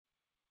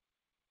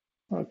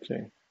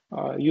Okay.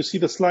 You see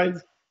the slide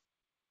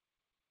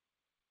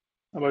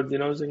about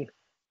denoising?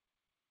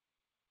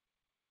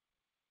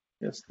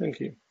 Yes, thank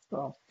you.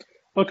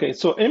 Okay,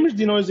 so image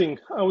denoising,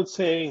 I would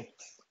say,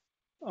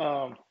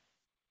 um,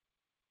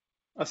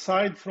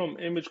 aside from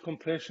image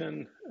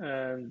compression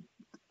and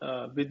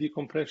video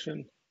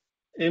compression,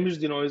 image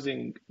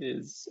denoising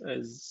is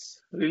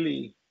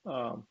really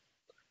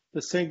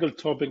the single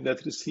topic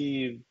that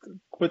received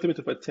quite a bit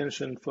of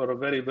attention for a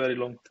very, very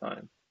long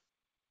time.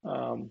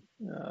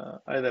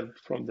 Either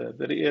from the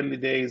very early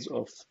days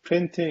of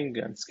printing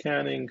and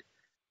scanning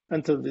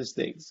until these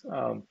days.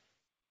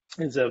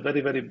 It's a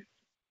very, very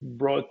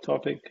broad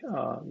topic.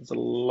 There's a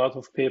lot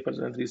of papers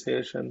and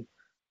research and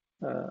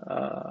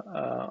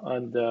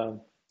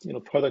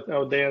product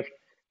out there.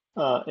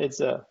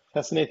 It's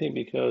fascinating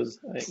because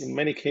in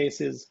many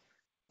cases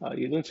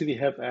you don't really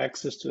have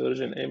access to the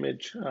original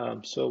image.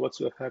 So what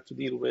you have to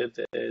deal with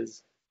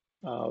is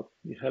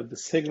you have the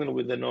signal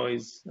with the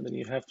noise, and then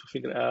you have to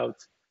figure out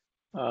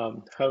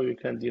how you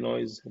can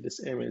denoise this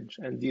image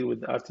and deal with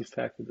the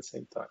artifact at the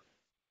same time.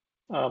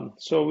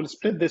 So we'll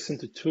split this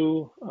into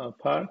two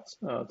parts.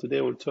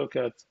 Today we'll talk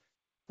at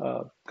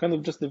kind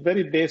of just the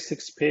very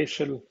basic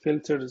spatial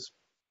filters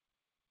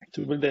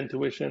to build the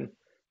intuition.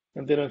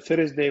 And then on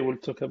Thursday, we'll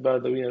talk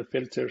about the Wiener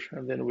filter,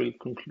 and then we'll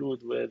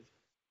conclude with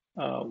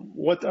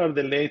what are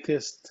the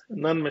latest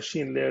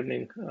non-machine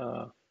learning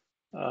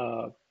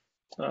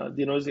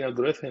denoising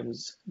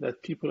algorithms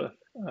that people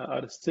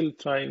are still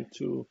trying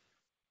to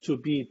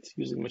beat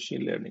using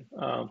machine learning.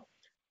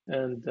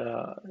 And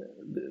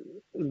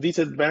these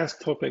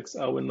advanced topics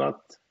I will not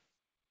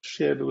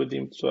share with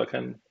you so I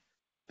can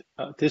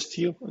test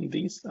you on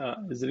these.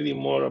 It's really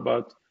more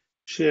about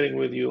sharing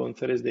with you on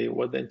Thursday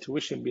what the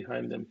intuition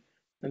behind them.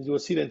 And you will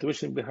see the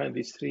intuition behind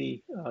these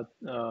three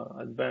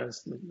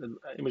advanced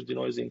image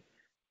denoising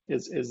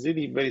is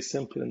really very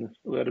simple. And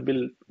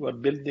we're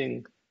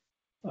building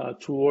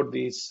toward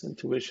this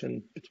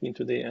intuition between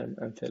today and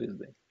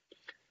Thursday.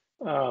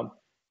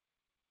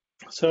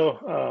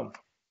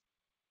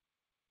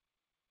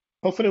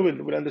 Hopefully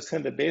we'll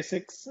understand the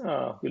basics.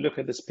 We look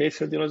at the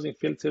spatial denoising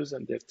filters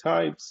and their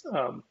types.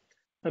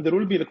 And there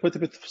will be quite a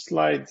bit of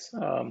slides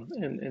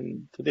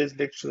in today's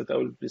lecture that I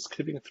will be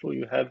skipping through.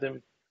 You have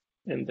them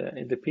in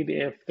the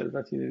PDF. There's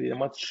not really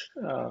much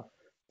to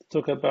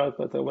talk about,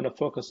 but I want to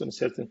focus on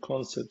certain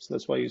concepts.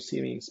 That's why you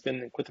see me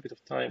spending quite a bit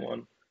of time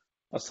on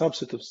a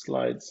subset of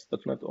slides,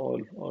 but not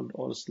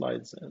all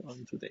slides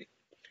on today.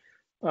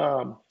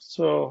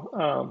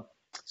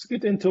 Let's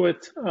get into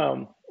it.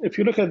 If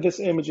you look at this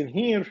image in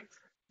here,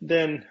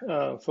 then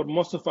for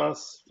most of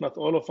us, not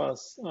all of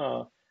us,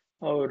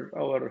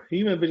 our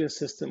human vision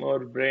system,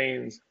 our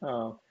brains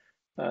can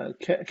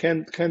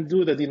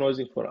do the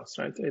denoising for us,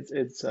 right?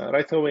 It's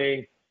right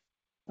away.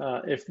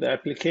 If the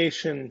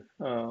application,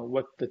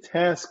 what the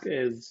task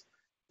is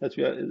that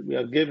we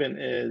are given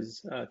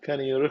is,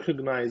 can you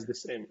recognize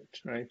this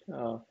image, right?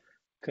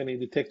 Can you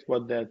detect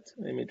what that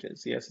image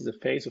is? Yes, it's a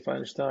face of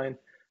Einstein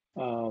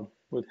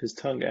with his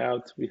tongue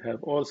out. We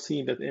have all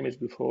seen that image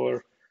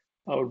before.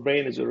 Our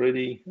brain is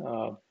already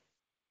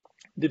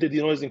did the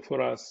denoising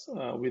for us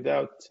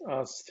without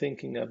us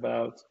thinking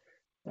about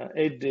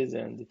edges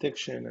and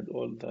detection and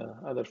all the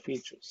other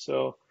features.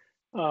 So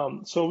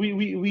our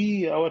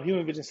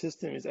human vision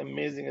system is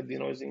amazing at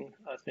denoising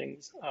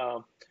things.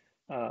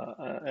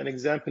 An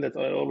example that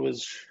I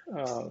always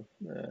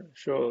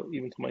show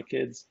even to my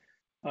kids,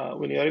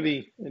 when you're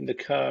already in the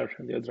car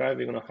and you're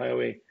driving on a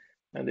highway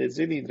and it's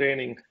really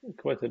raining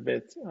quite a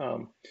bit,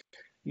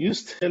 you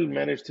still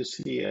manage to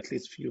see at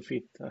least a few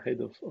feet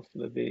ahead of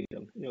the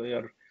vehicle.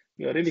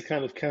 You're really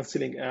kind of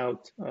canceling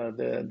out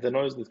the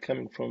noise that's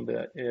coming from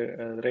the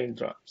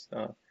raindrops.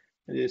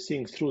 And you're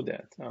seeing through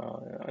that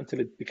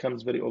until it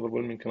becomes very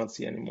overwhelming, cannot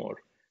see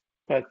anymore.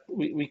 But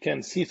we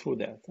can see through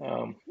that.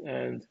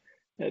 And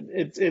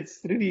it's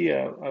really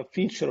a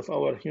feature of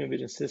our human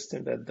vision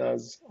system that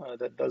does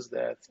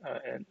that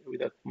and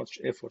without much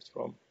effort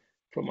from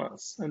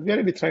us. And we are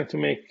really trying to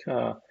make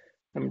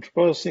I'm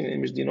proposing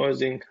image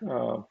denoising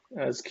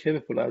as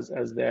capable as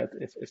that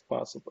if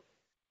possible.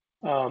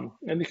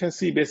 And you can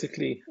see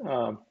basically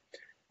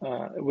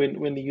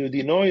when you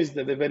denoised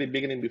at the very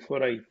beginning,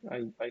 before I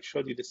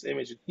showed you this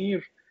image in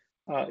here,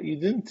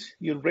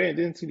 your brain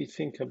didn't really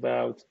think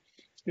about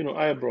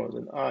eyebrows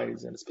and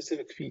eyes and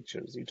specific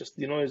features. You just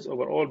denoise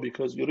overall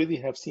because you already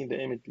have seen the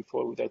image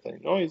before without any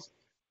noise,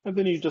 and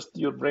then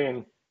your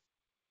brain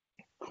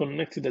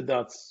connected the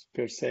dots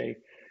per se,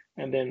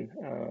 and then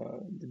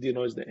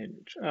denoise the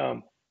image.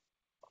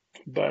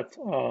 But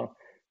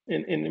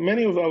in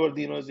many of our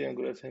denoising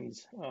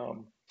algorithms,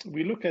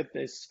 we look at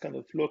this kind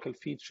of local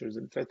features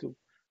and try to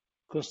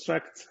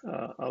construct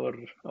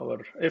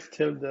our F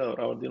tilde or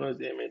our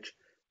denoised image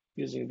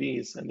using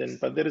these. And then,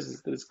 but there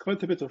is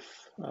quite a bit of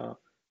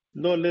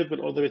low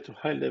level all the way to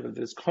high level.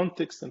 There is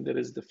context and there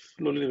is the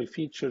low level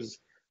features,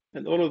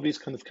 and all of these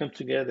kind of come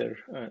together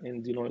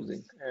in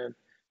denoising. And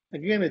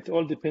again, it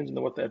all depends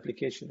on what the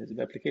application is.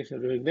 The application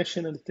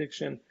recognition and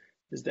detection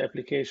is the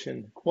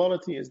application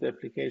quality, is the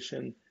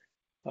application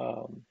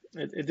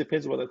it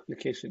depends what the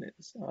application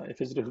is.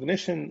 If it's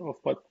recognition of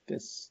what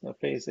this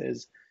face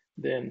is,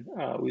 then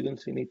we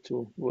don't really need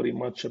to worry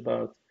much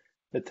about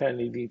the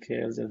tiny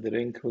details and the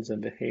wrinkles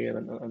and the hair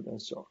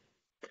and so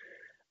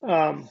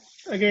on.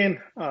 Again,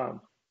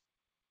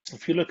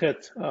 if you look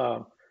at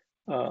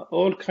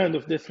all kind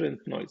of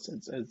different noise,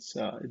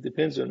 it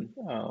depends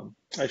on.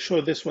 I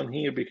show this one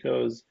here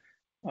because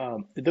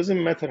it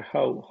doesn't matter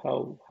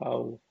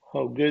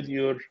how good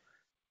your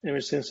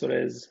image sensor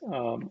is.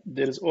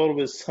 There is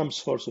always some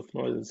source of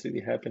noise that's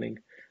really happening,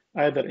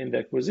 either in the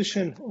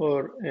acquisition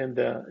or in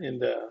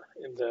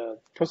the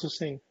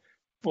processing,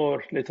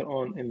 or later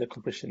on in the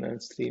compression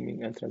and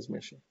streaming and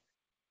transmission.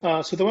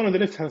 So the one on the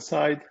left-hand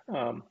side,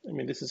 I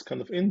mean, this is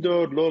kind of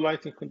indoor, low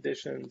lighting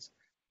conditions.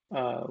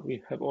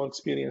 We have all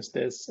experienced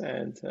this,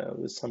 and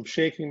with some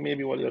shaking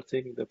maybe while you're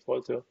taking the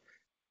photo.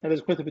 And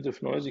there's quite a bit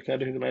of noise. You can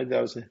recognize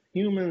that as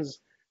humans.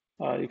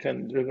 You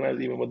can recognize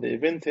even what the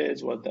event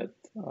is, the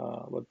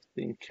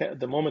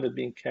moment that's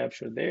being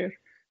captured there.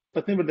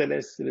 But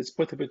nevertheless, there is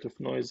quite a bit of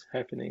noise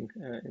happening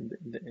in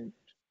the image.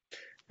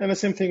 And the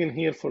same thing in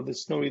here for the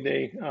snowy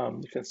day.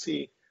 You can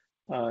see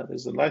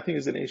there's the lighting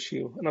is an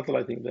issue, not the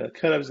lighting, the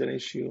color is an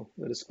issue.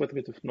 There is quite a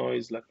bit of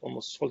noise, like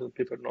almost salt and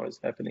pepper noise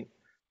happening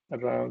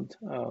around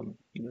the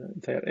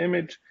entire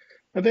image.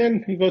 And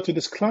then you go to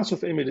this class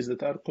of images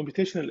that are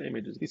computational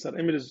images. These are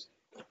images,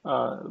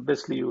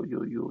 basically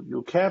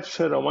you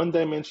capture a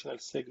one-dimensional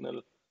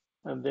signal,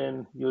 and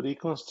then you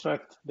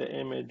reconstruct the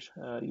image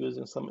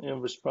using some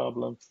inverse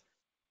problem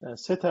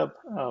setup,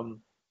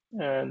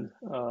 and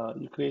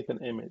you create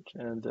an image.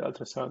 And the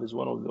ultrasound is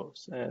one of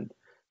those. And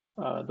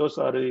those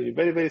are really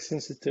very, very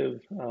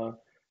sensitive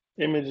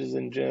images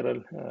in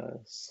general.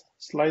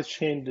 Slight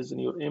changes in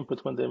your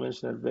input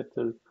one-dimensional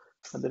vector,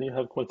 and then you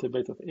have quite a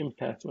bit of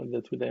impact on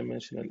the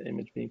two-dimensional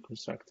image being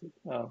constructed.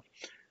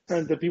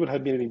 And the people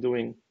have been really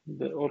doing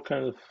all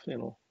kinds of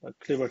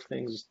clever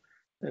things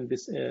and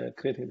this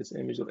creating this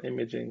image or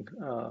imaging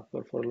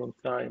for a long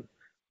time.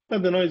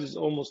 But the noise is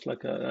almost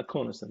like a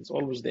constant; it's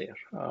always there.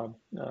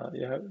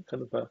 You have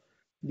kind of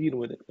deal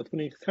with it. But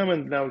when you come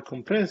and now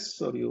compress,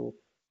 or you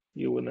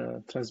want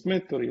to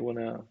transmit, or you want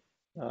to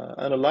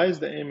analyze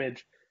the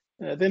image,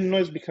 then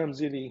noise becomes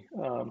really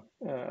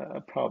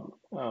a problem.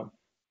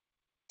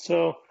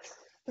 So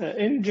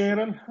in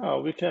general,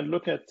 we can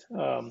look at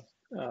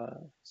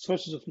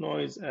sources of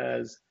noise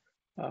as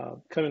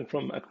coming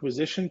from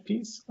acquisition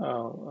piece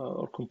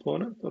or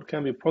component, or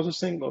can be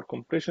processing or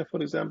compression,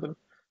 for example,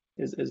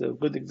 is a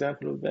good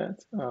example of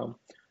that.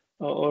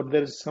 Or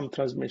there is some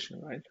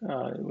transmission, right?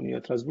 When you're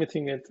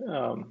transmitting it,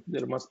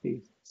 there might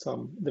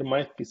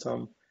be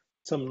some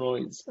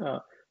noise.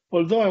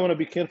 Although I want to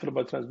be careful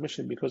about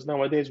transmission, because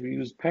nowadays we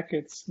use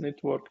packets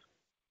network,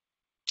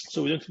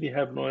 so we don't really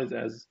have noise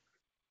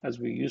as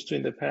we used to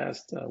in the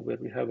past, where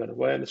we have a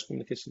wireless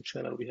communication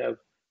channel. We have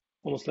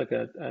almost like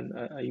a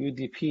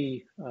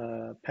UDP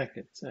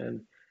packet,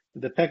 and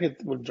the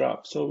packet will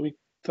drop. So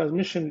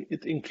transmission,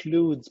 it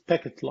includes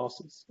packet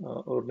losses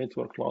or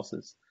network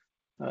losses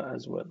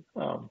as well.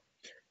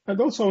 And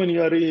also when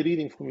you are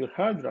reading from your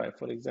hard drive,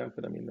 for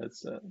example, I mean,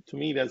 that's to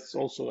me, that's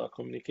also a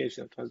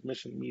communication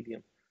transmission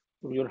medium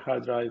from your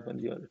hard drive, and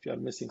if you are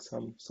missing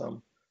some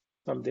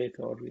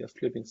data, or you are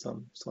flipping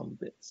some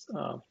bits.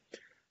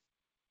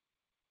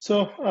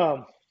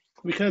 So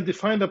we can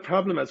define the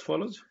problem as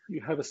follows.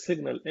 You have a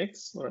signal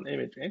X or an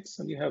image X,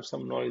 and you have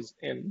some noise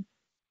N.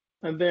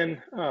 And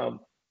then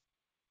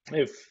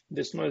if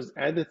this noise is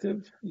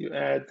additive, you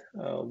add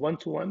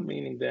 1-to-1,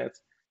 meaning that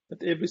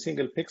at every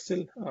single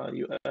pixel,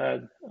 you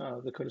add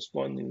the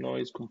corresponding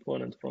noise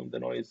component from the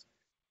noise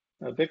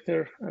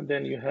vector, and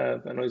then you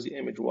have a noisy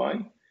image Y.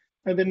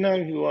 And then now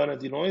you want to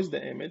denoise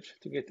the image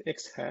to get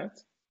X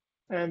hat,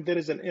 and there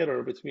is an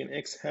error between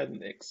X hat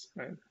and X,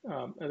 right?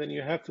 And then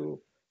you have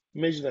to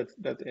measure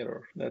that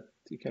error, that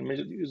you can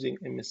measure using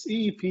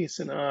MSE,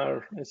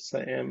 PSNR,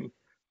 SIM,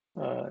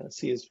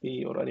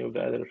 CSV, or any of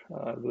the other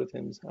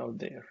algorithms out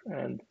there.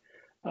 And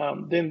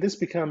then this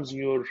becomes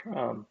your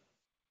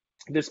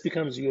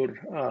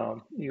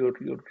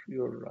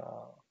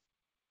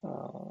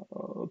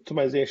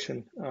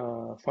optimization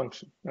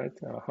function, right?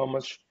 How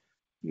much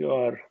you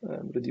are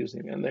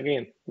reducing. And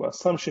again, the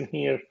assumption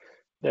here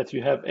that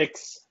you have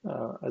X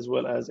as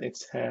well as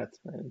X hat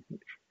and here.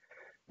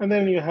 And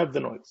then you have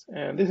the noise.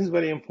 And this is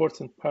very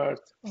important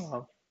part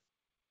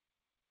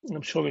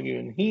I'm showing you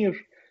in here,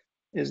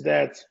 is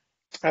that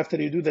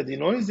after you do the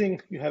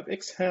denoising, you have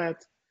X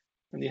hat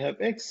and you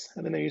have X,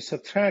 and then you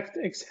subtract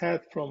X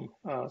hat from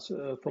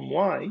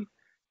Y,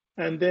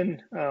 and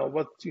then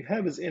what you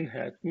have is N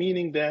hat,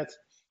 meaning that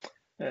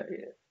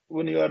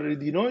when you are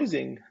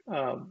denoising,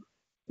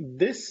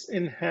 this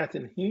N hat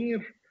in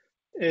here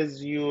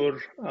is your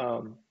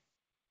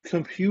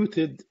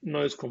computed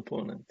noise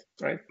component,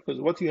 right?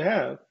 Because what you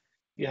have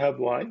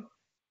Y,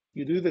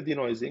 you do the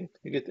denoising,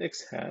 you get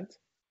X hat.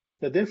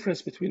 The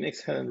difference between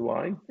X hat and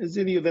Y is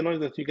really the noise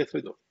that you get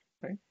rid of,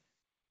 right?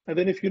 And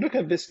then if you look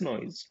at this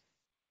noise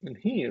in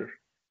here,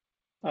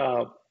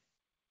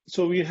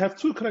 so we have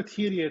two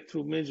criteria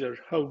to measure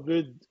how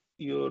good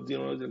your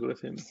denoising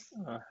algorithm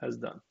has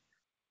done.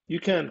 You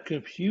can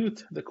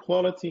compute the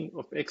quality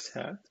of X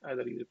hat,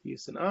 either with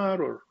PSNR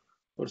or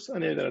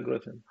any other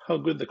algorithm, how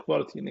good the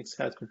quality in X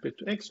hat compared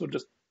to X, or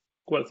just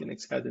quality in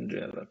X hat in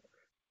general.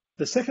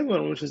 The second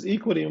one, which is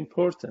equally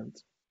important,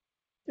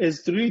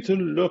 is really to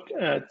look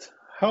at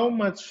how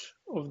much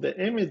of the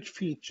image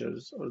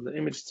features or the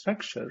image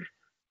structure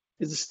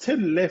is still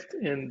left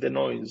in the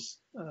noise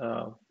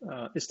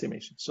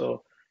estimation.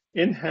 So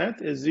N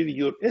hat is really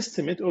your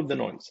estimate of the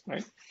noise,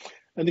 right?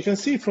 And you can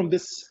see from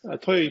this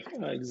toy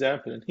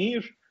example in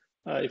here,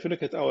 if you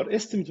look at our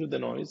estimate of the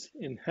noise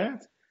in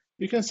hat,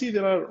 you can see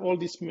there are all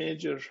these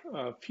major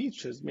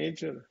features,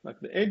 major like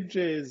the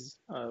edges,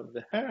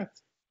 the hat,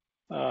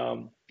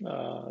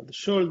 the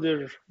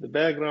shoulder, the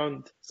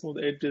background, some of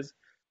the edges.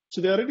 So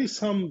there are really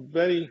some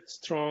very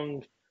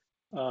strong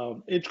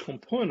edge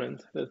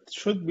component that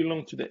should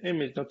belong to the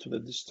image, not to the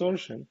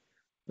distortion,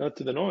 not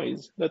to the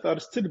noise, that are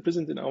still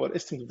present in our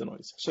estimate of the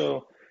noise.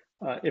 So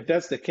if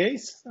that's the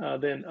case,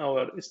 then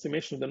our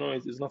estimation of the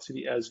noise is not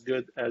really as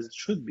good as it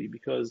should be,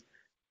 because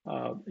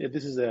if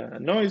this is a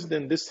noise,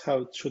 then this is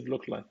how it should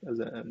look like as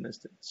an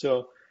estimate.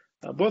 So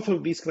both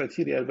of these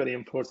criteria are very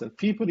important.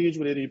 People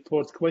usually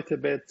report quite a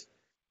bit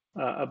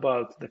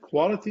about the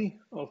quality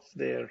of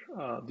their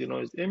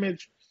denoised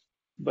image,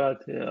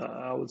 but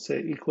I would say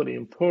equally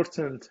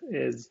important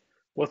is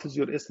what is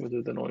your estimate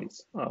of the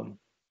noise?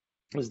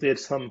 Is there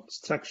some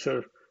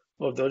structure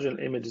of the original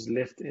images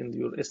left in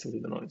your estimate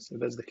of the noise? If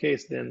that's the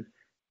case, then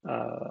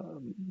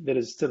there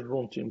is still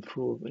room to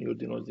improve in your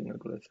denoising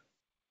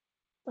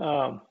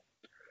algorithm.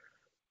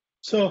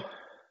 So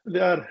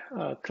there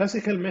are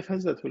classical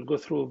methods that we'll go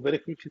through very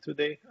quickly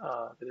today.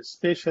 There is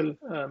spatial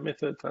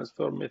method,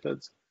 transform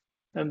methods,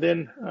 and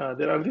then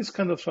there are this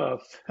kind of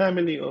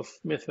family of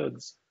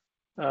methods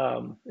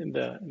in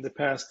the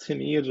past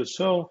 10 years or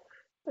so.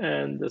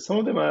 And some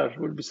of them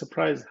will be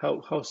surprised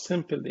how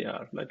simple they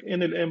are. Like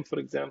NLM, for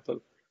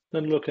example,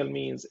 non-local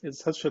means is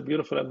such a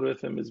beautiful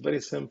algorithm. It's very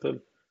simple,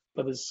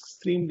 but it's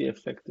extremely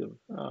effective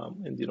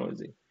in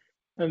denoising.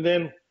 And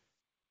then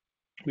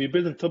we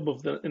built on top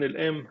of the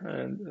NLM,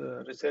 and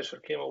a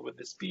researcher came up with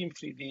this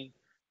PM3D,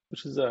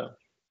 which is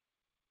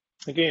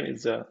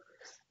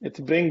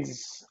it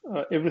brings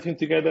everything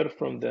together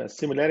from the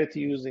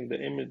similarity using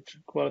the image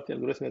quality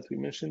algorithm that we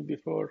mentioned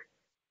before,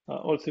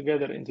 all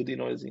together into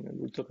denoising, and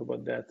we'll talk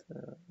about that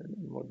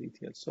in more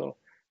detail. So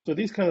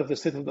these kind of the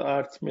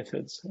state-of-the-art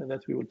methods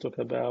that we will talk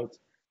about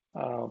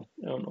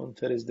on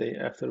Thursday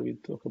after we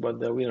talk about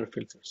the Wiener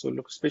filter. So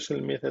look, spatial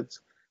methods,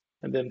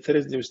 and then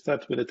Thursday we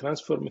start with the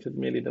transform method,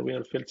 mainly the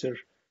Wiener filter,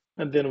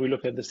 and then we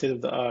look at the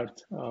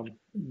state-of-the-art,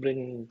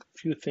 bringing a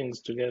few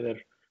things together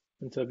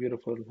into a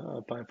beautiful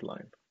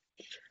pipeline.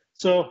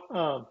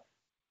 So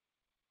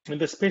in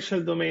the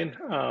spatial domain,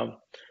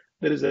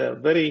 there is a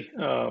very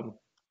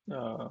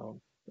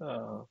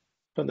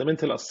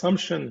fundamental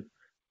assumption,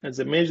 as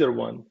a major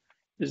one,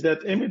 is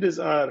that images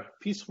are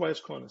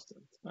piecewise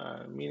constant,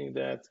 meaning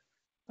that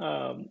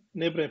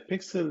neighboring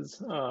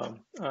pixels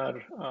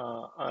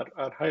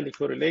are highly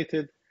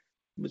correlated,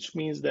 which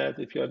means that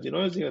if you are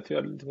denoising it, you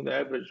are looking at the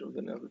average of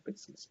the neighboring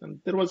pixels. And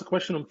there was a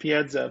question on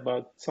Piazza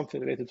about something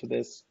related to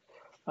this.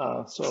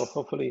 So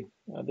hopefully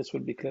this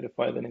will be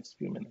clarified in the next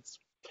few minutes.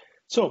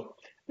 So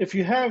if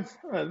you have,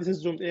 this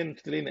is zoomed in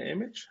to the linear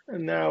image,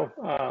 and now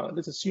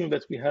let's assume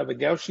that we have a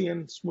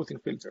Gaussian smoothing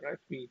filter, right?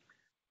 We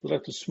would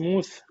like to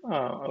smooth,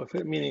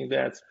 meaning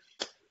that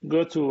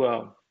go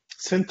to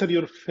center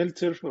your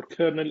filter or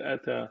kernel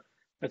at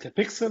a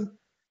pixel,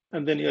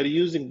 and then you're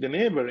using the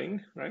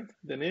neighboring, right?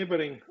 The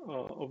neighboring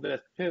of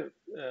that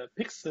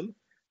pixel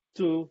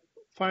to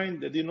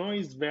find the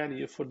denoised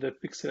value for the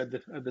pixel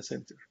at the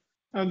center.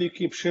 And you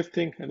keep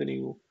shifting, and then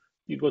you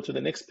go to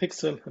the next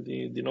pixel, and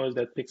you denoise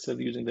that pixel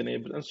using the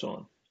neighbor, and so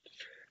on.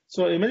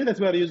 So imagine that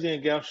we are using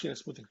a Gaussian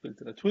smoothing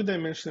filter, a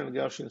two-dimensional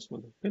Gaussian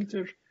smoothing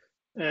filter,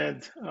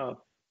 and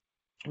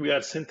we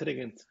are centering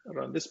it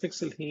around this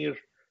pixel here,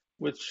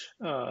 which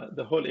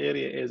the whole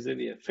area is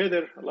really a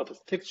feather, a lot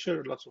of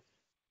texture, lots of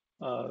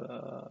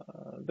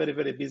very,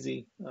 very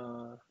busy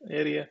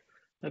area.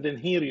 And then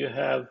here you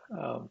have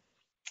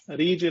a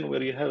region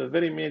where you have a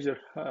very major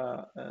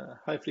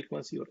high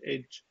frequency or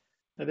edge.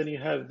 And then you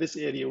have this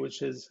area,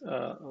 which is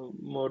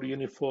more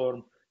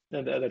uniform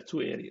than the other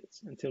two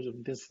areas. In terms of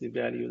intensity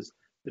values,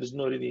 there is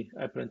no really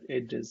apparent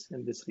edges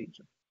in this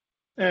region.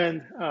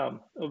 And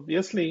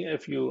obviously,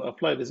 if you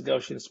apply this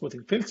Gaussian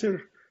smoothing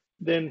filter,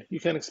 then you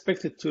can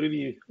expect it to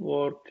really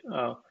work.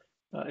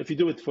 If you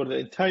do it for the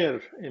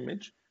entire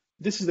image,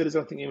 this is the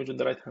resulting image on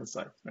the right-hand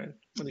side, right?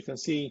 And you can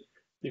see,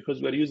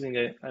 because we're using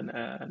an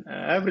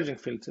averaging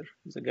filter,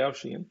 it's a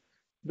Gaussian,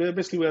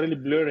 basically we're really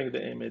blurring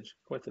the image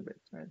quite a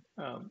bit, right?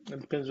 It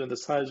depends on the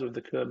size of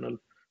the kernel,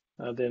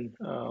 then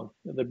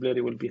the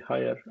blurry will be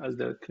higher as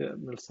the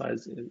kernel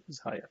size is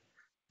higher.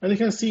 And you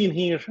can see in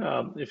here,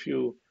 if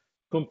you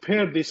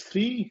compare these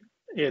three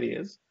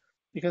areas,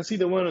 you can see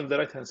the one on the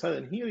right-hand side.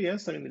 And here,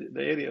 yes, I mean,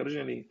 the area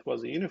originally it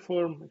was a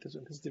uniform, it has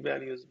intensity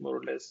values more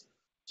or less.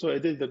 So I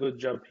did a good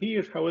job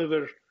here.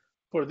 However,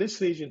 for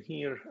this region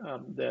here,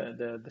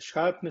 the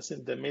sharpness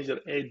in the major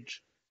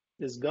edge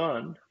is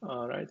gone,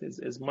 right?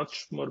 Is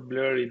much more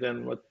blurry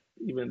than what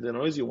even the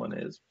noisy one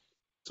is.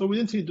 So we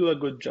didn't really do a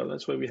good job.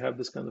 That's why we have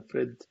this kind of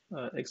red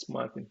X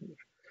marking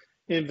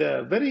here. In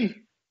the very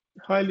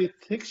highly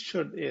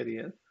textured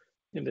area,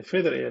 in the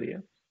feather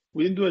area,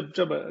 we didn't do a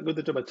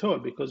good job at all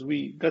because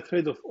we got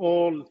rid of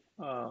all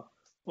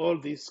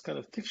these kind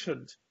of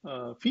textured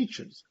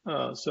features.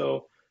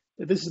 So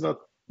this is not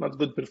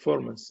good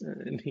performance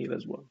in here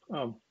as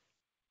well.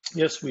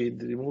 Yes, we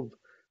removed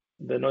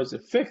the noise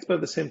effect, but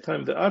at the same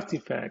time, the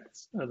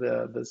artifacts,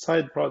 the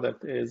side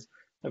product is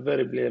a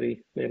very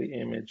blurry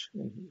image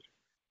in here.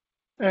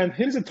 And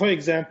here's a toy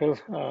example,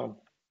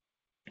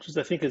 which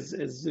I think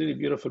is really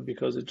beautiful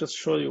because it just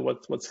shows you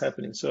what's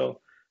happening.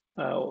 So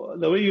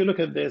the way you look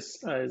at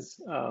this is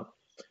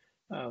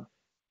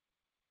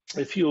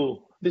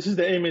this is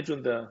the image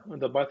on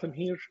the bottom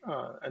here,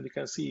 and you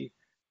can see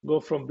go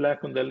from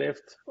black on the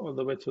left all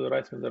the way to the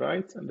right on the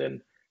right, and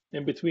then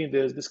in between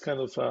there's this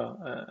kind of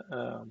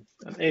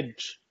an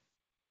edge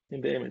in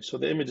the image. So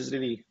the image is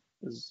really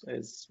as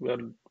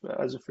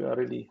if we are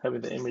really having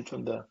the image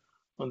on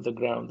the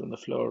ground, on the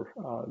floor,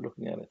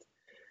 looking at it.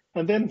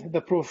 And then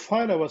the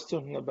profile I was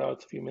talking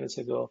about a few minutes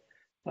ago,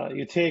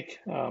 you take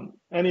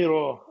any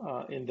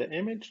row in the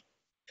image,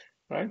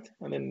 right?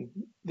 And then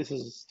this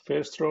is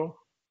first row,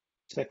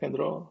 second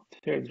row,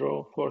 third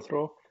row, fourth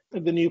row,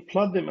 and then you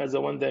plot them as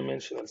a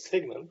one-dimensional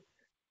signal.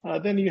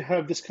 Then you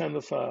have this kind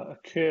of a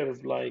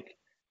curve-like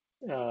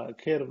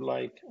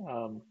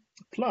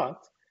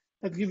plot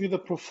that gives you the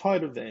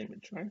profile of the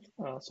image, right?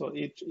 So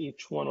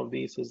each one of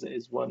these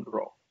is one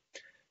row.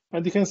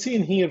 And you can see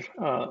in here,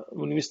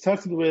 when we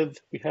started with,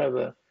 we have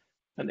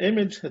an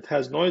image that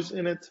has noise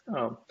in it.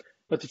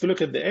 But if you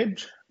look at the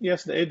edge,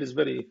 yes, the edge is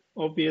very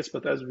obvious,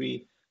 but as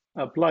we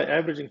apply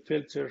averaging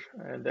filter,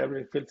 and the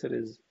averaging filter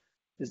is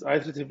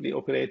iteratively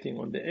operating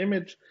on the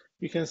image,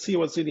 you can see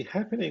what's really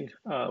happening.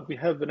 We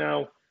have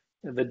now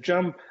the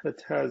jump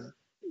that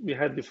we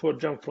had before,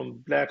 jump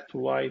from black to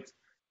white,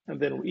 and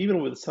then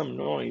even with some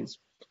noise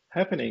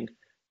happening,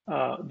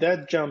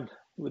 that jump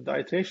with the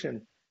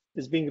iteration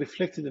is being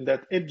reflected in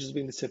that edge is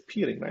being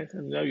disappearing, right?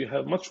 And now you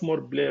have much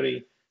more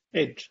blurry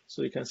edge.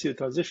 So you can see the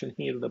transition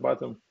here at the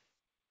bottom.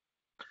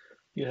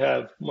 You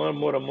have more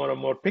and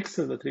more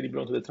pixels that really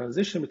belong to the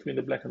transition between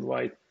the black and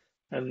white.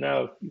 And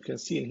now you can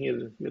see in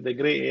here the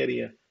gray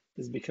area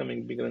is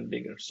becoming bigger and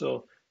bigger.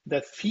 So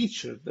that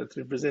feature that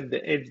represents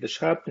the edge, the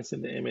sharpness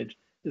in the image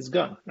is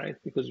gone, right?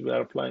 Because we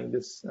are applying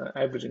this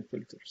averaging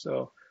filter.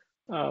 So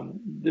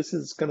this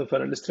is kind of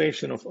an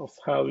illustration of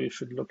how you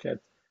should look at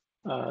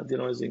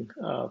denoising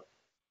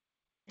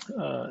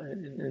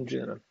in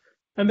general.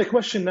 And the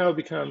question now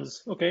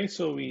becomes, okay,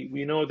 so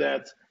we know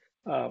that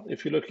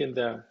if you look in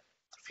the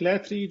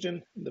flat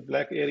region, the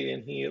black area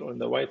in here, or in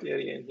the white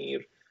area in here,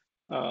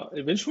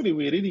 eventually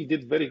we really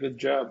did very good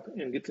job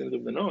in getting rid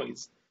of the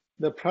noise.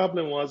 The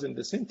problem was in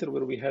the center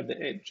where we had the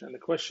edge. And the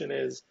question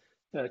is,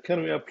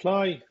 can we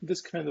apply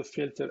this kind of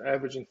filter,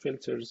 averaging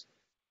filters,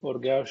 or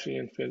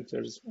Gaussian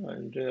filters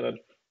in general,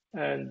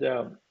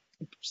 and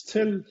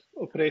still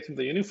operate in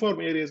the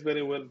uniform areas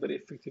very well, very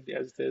effectively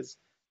as it is,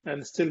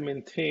 and still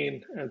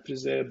maintain and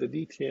preserve the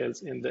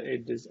details in the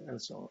edges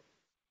and so on.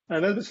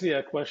 And that's actually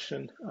a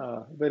question,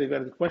 very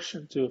valid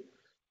question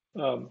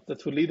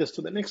that will lead us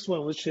to the next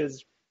one, which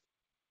is,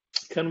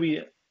 can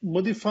we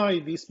modify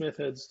these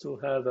methods to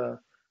have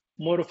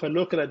more of a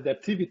local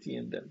adaptivity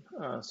in them?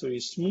 So you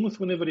smooth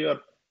whenever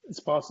it's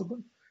possible,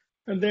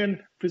 and then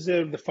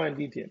preserve the fine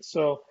details.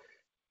 So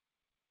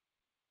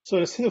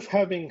instead of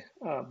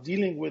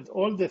dealing with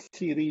all the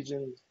three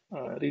regions,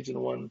 region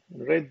one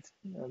in red,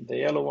 and the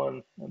yellow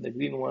one, and the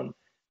green one,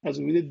 as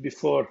we did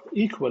before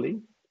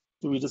equally,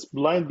 so we just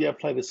blindly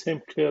apply the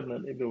same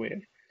kernel everywhere.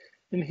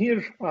 And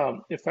here,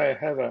 if I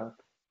have a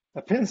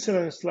pencil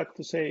and it's like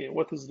to say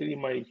what is really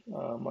my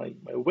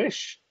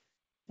wish,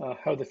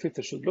 how the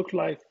filter should look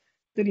like,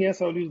 then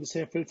yes, I'll use the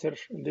same filter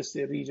in this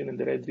region, in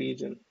the red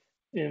region.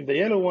 In the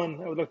yellow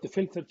one, I would like the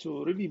filter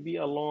to really be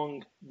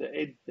along the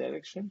edge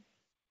direction.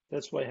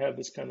 That's why I have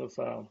this kind of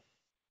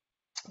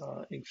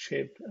egg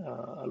shape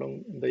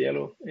along the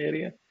yellow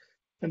area.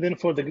 And then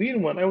for the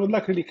green one, I would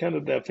like really kind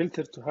of the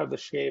filter to have the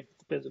shape,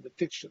 depends on the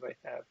texture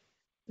I have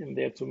in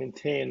there to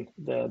maintain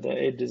the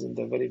edges in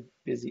the very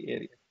busy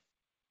area.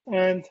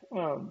 And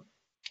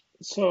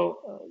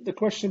so the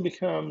question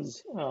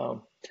becomes,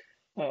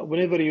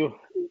 whenever you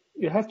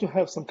have to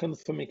have some kind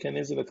of a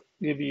mechanism that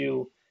give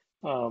you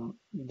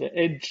the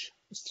edge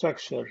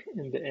structure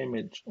in the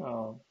image.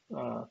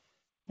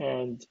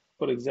 And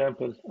for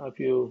example, if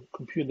you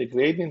compute the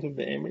gradient of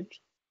the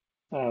image,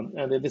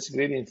 and then this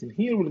gradient in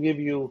here will give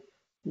you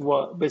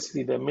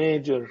basically the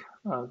major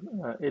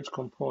edge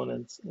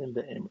components in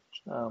the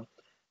image.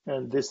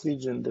 And this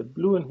region, the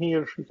blue in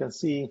here, you can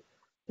see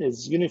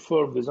is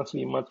uniform. There's not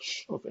really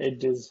much of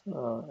edges.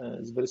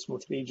 It's a very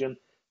smooth region.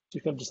 So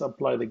you can just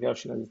apply the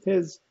Gaussian as it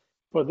is.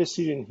 For this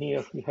region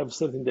here, you have a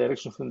certain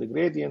direction from the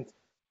gradient.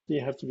 So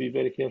you have to be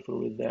very careful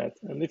with that.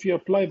 And if you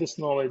apply this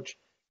knowledge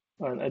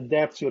and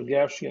adapt your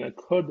Gaussian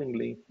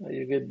accordingly,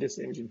 you get this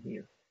image in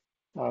here.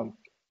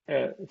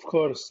 Of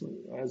course,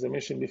 as I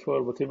mentioned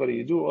before, whatever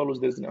you do, always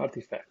there's an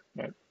artifact,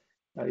 right?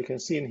 You can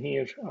see in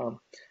here,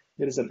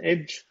 there is an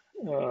edge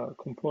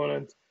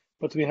component,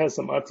 but we have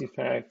some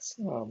artifacts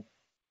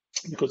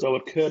because our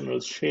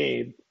kernel's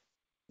shade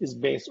is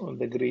based on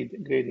the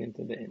gradient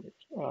in the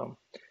image.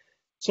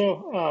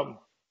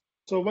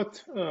 So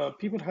what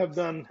people have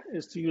done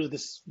is to use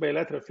this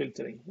bilateral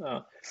filtering.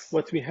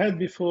 What we had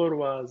before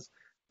was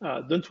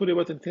don't worry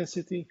about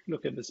intensity,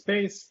 look at the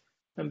space,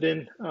 and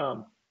then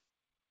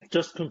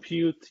just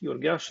compute your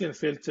Gaussian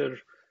filter,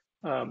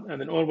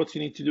 and then all what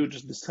you need to do,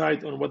 just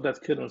decide on what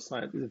that kernel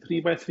size is. It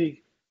 3 by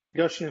 3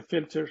 Gaussian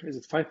filter? Is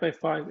it 5 by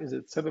 5? Is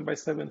it 7 by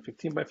 7,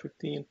 15 by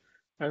 15,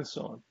 and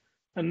so on.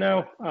 And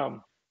now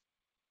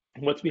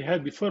what we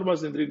had before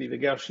wasn't really the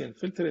Gaussian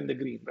filter in the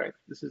green, right?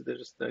 This is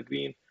just the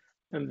green,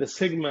 and the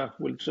sigma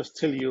will just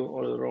tell you,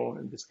 or the rho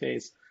in this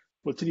case,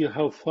 will tell you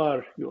how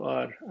far you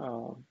are,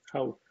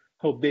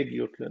 how big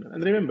your kernel.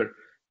 And remember,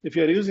 if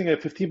you are using a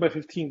 15 by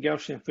 15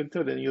 Gaussian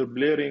filter, then your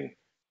blurring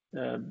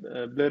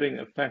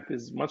effect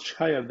is much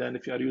higher than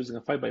if you are using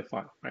a 5 by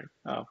 5,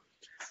 right?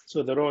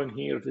 So the rho in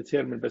here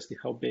determines basically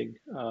how big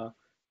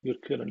your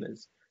kernel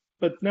is.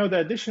 But now the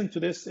addition to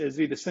this is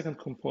really the second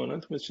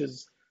component, which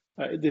is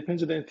it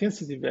depends on the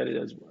intensity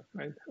value as well,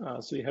 right?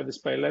 So you have this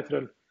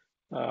bilateral,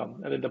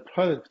 and then the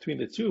product between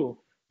the two,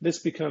 this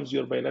becomes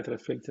your bilateral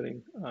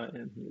filtering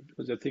in here,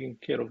 because you're taking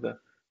care of the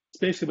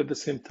spatial, but at the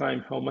same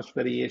time, how much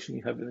variation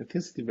you have in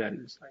intensity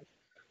values,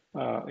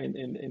 right?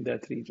 In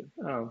that region.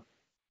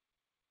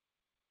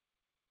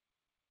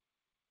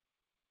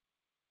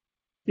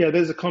 Yeah,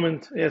 there's a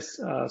comment. Yes,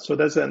 so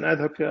there's an ad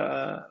hoc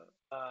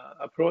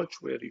approach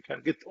where you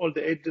can get all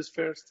the edges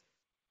first,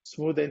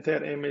 smooth the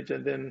entire image,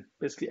 and then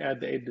basically add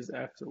the edges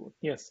afterward.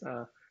 Yes,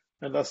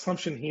 and the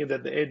assumption here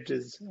that the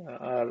edges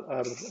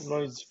are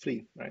noise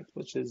free, right?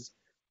 Which is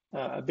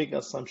a big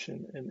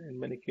assumption in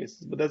many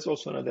cases, but that's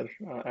also another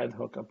ad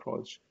hoc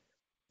approach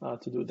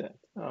to do that.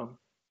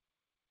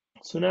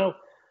 So now,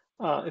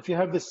 if you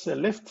have this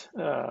left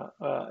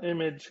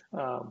image,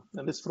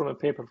 and this is from a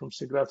paper from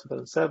SIGGRAPH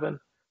 2007,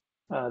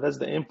 that's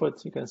the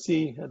input. You can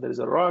see there is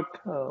a rock,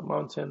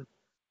 mountain,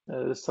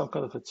 there's some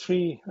kind of a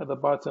tree at the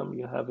bottom.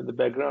 You have in the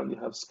background, you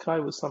have sky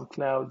with some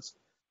clouds.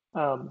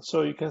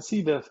 So you can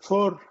see the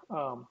 4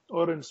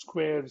 orange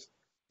squares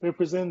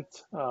represent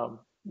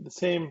the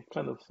same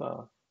kind of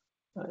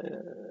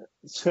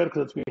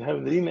circle that we have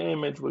in the green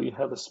image, where you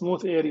have a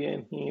smooth area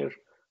in here.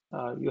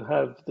 You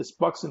have this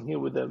box in here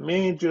with a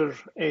major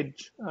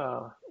edge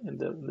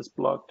in this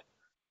block.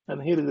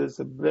 And here it is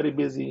a very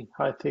busy,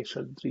 high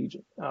textured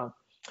region.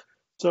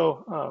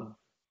 So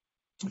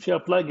if you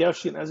apply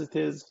Gaussian as it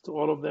is to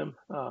all of them,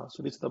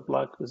 so this is the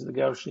block, this is the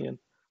Gaussian,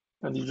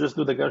 and you just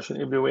do the Gaussian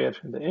everywhere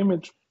in the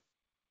image,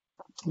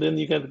 then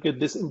you can get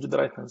this image to the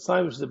right-hand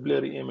side, which is a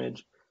blurry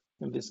image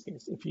in this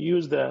case. If you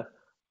use the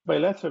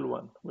bilateral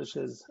one, which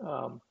is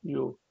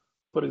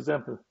for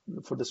example,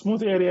 for the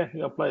smooth area,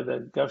 you apply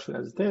the Gaussian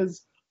as it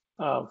is.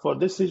 For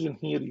this region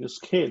here, you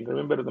scale.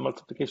 Remember the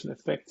multiplication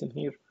effect in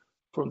here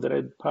from the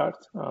red part.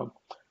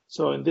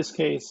 So in this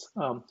case,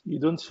 you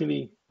don't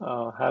really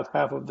have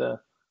half of the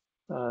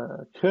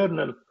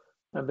kernel,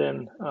 and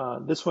then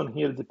this one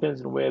here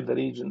depends on where the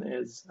region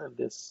is in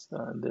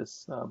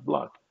this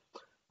block.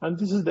 And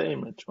this is the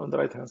image on the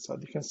right-hand side.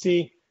 You can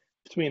see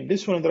between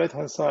this one on the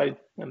right-hand side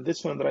and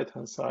this one on the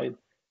right-hand side,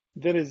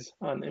 there is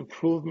an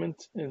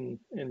improvement in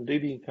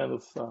really kind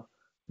of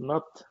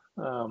not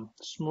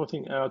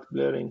smoothing out,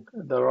 blurring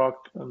the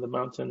rock and the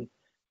mountain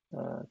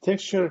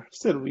texture.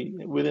 Still,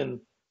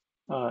 within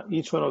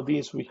each one of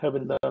these, we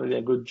haven't done really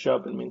a good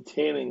job in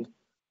maintaining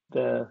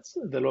the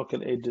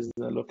local edges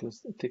and the local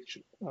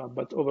texture.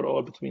 But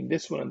overall, between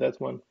this one and that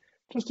one,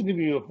 just to give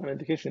you an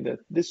indication that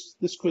this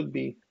could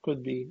be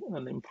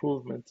an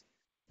improvement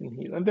in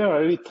here. And there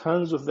are really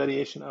tons of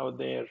variation out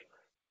there.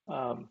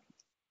 I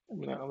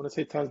want to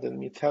say tons, that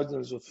mean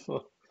thousands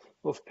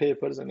of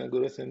papers and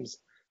algorithms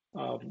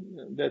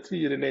that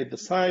really relate the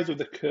size of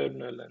the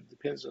kernel, and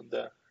depends on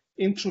the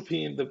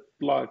entropy in the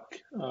block,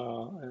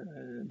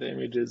 the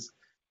images,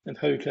 and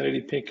how you can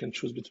really pick and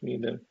choose between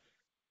them.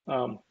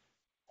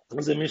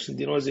 As I mentioned,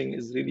 denoising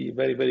is really a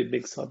very, very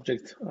big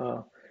subject.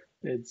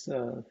 It's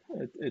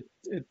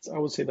I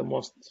would say the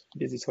most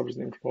busy subject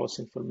in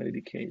processing for many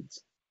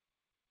decades.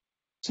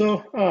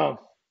 So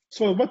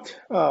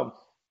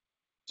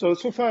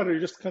so far I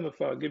just kind of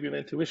give you an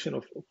intuition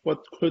of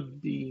what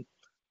could be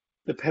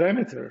the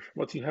parameter,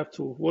 what you have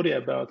to worry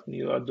about when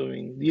you are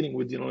dealing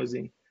with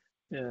denoising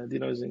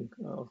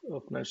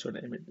of natural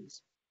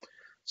images.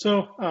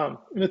 So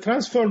in the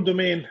transform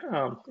domain,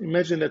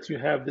 imagine that you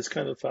have this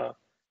kind of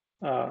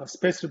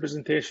space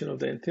representation of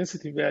the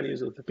intensity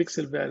values, of the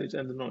pixel values,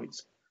 and the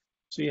noise.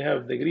 So you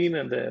have the green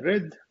and the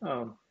red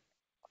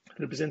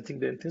representing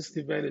the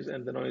intensity values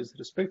and the noise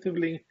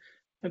respectively.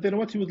 And then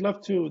what you would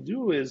love to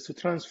do is to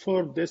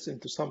transform this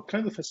into some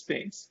kind of a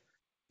space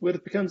where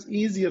it becomes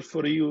easier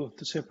for you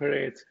to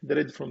separate the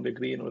red from the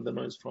green, or the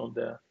noise from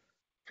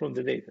from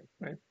the data,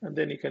 right? And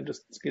then you can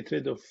just get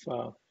rid of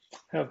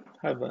have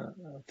a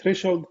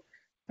threshold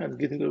and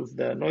get rid of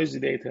the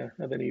noisy data,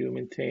 and then you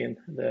maintain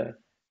the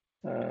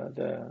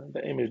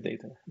image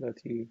data that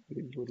you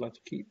would like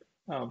to keep.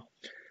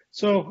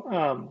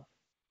 So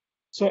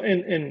so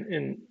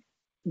in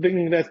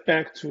bringing that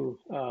back to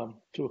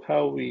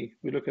how we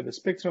look at the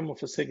spectrum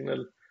of a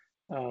signal,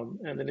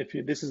 and then if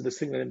you this is the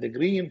signal in the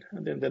green,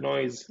 and then the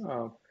noise,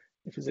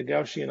 if it's a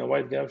Gaussian, a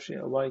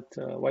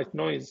white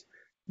noise,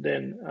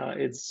 then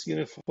it's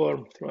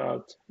uniform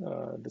throughout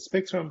the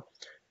spectrum,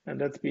 and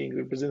that's being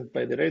represented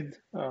by the red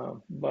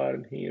bar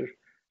in here.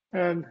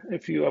 And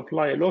if you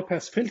apply a low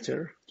pass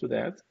filter to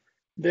that,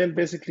 then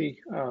basically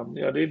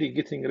you are really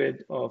getting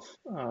rid of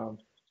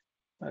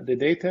the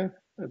data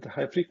at the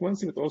high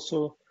frequency, but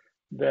also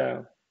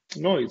the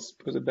noise,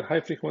 because at the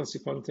high frequency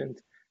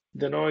content,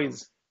 the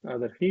noise,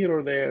 either here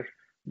or there,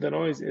 the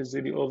noise is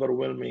really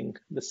overwhelming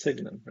the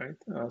signal, right?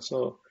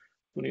 So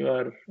when you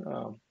are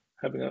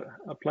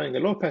applying a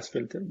low pass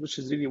filter, which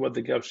is really what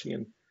the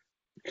Gaussian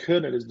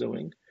kernel is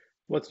doing,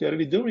 what you're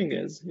really doing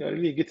is you're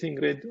really getting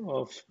rid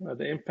of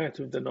the impact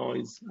of the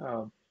noise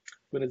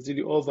when it's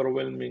really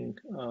overwhelming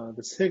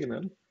the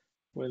signal,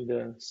 when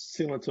the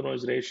signal to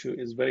noise ratio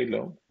is very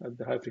low at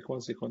the high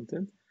frequency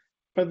content.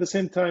 But at the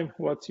same time,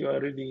 what you are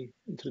really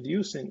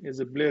introducing is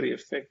a blurry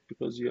effect,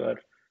 because you are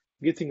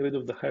getting rid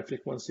of the high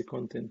frequency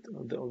content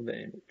of the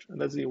image.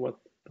 And that's really what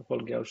the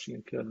whole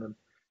Gaussian kernel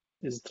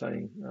is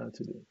trying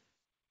to do.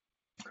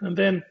 And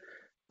then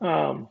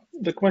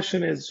the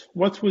question is,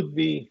 what would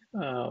be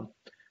an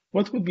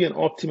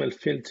optimal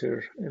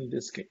filter in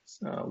this case?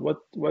 What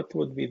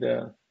would be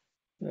the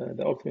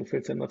optimal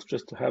filter, not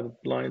just to have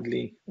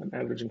blindly an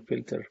averaging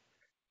filter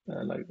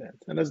like that?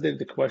 And that's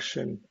the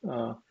question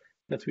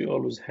that we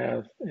always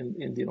have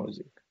in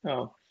denoising.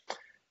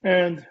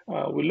 And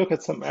we'll look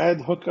at some ad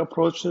hoc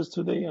approaches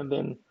today, and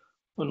then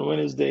on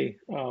Wednesday,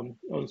 on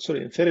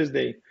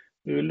Thursday,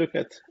 we will look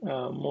at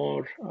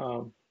more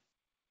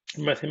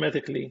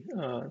mathematically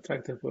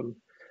tractable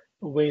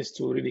ways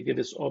to really get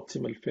this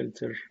optimal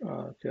filter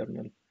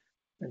kernel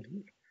in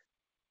here.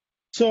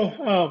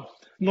 So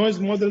noise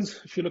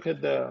models, if you look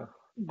at the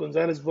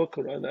Gonzalez book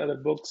or other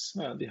books,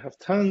 they have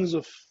tons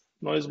of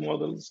noise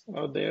models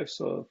out there.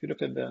 So if you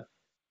look at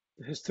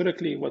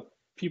historically, what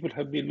people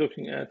have been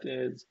looking at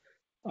is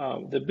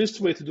the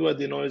best way to do a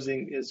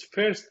denoising is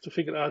first to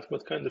figure out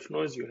what kind of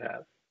noise you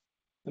have.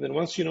 And then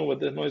once you know what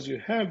the noise you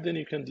have, then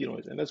you can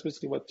denoise. And that's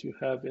basically what you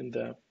have in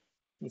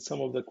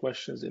some of the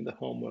questions in the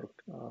homework,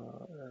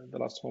 the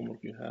last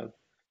homework you have,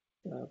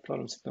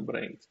 problem set number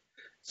 8.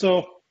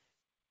 So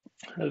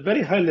at a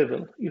very high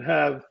level, you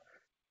have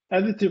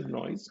additive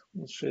noise,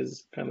 which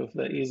is kind of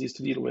the easiest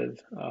to deal with.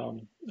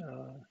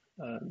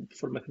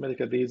 For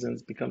mathematical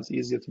reasons, becomes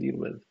easier to deal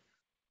with.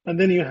 And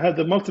then you have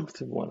the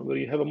multiplicative one, where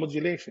you have a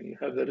modulation. You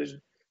have the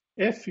rigid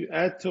F, you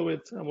add to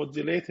it a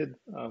modulated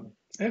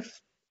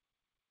F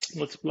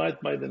multiplied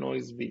by the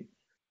noise V,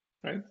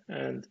 right?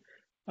 And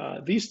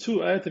these two,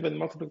 additive and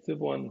multiplicative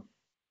one,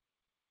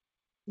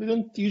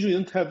 they usually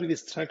don't have really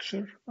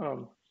structure.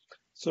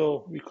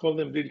 So we call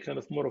them really kind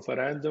of more of a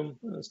random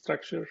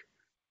structure.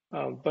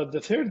 But the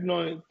third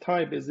noise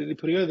type is the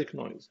periodic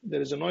noise.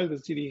 There is a noise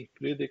that's really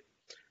periodic,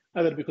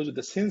 either because of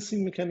the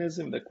sensing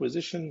mechanism, the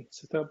acquisition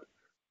setup,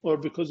 or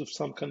because of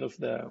some kind of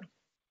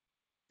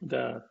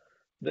the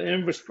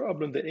inverse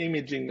problem, the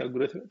imaging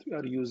algorithm that we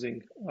are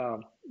using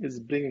is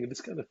bringing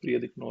this kind of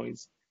periodic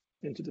noise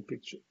into the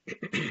picture.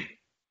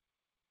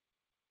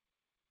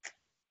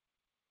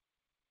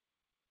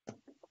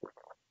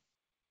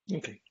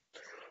 Okay,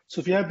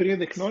 so if you have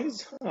periodic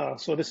noise,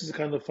 so this is a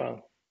kind of a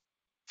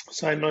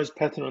sine noise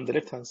pattern on the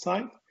left-hand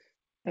side.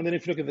 And then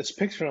if you look at the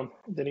spectrum,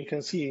 then you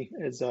can see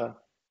it's a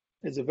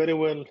very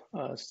well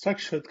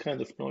structured kind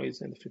of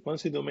noise in the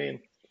frequency domain.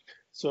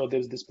 So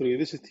there's this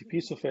periodicity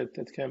piece of it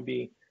that can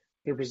be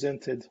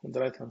represented on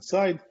the right-hand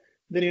side.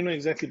 Then you know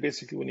exactly,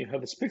 basically, when you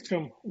have a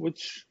spectrum,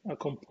 which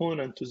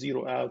component to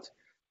zero out,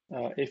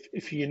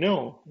 if you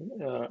know,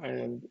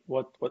 and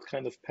what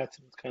kind of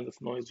pattern, what kind of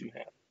noise you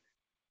have.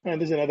 And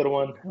there's another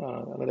one,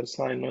 another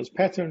sine noise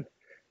pattern.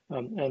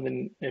 And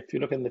then if you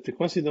look at the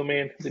frequency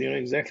domain, then you know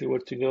exactly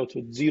where to go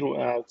to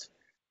zero out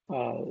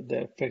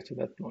the effect of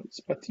that noise.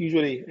 But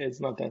usually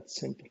it's not that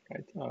simple,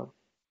 right?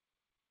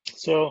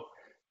 So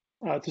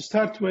to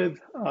start with,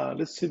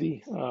 let's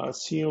see,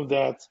 assume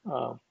that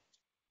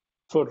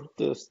for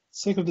the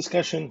sake of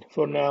discussion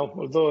for now,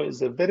 although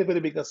it's a very,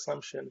 very big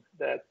assumption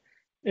that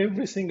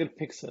every single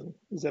pixel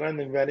is a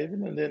random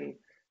variable, and then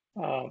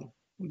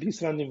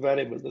these random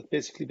variables that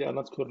basically they are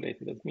not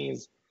correlated. That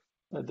means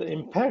the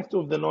impact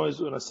of the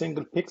noise on a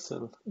single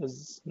pixel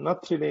is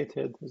not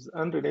related, is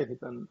unrelated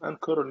and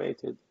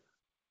uncorrelated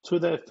to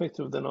the effect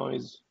of the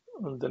noise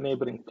on the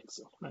neighboring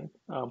pixel, right?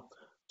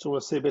 So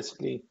we'll say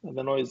basically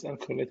the noise is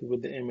uncorrelated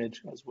with the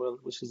image as well,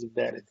 which is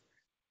valid,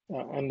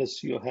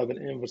 unless you have an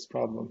inverse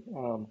problem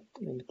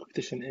in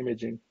competition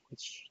imaging,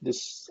 which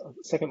this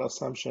second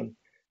assumption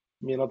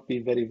may not be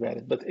very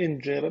valid. But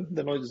in general,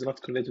 the noise is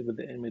not correlated with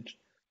the image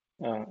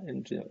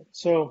in general.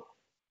 So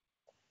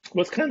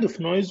what kind of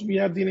noise we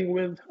are dealing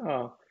with.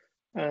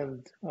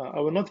 And I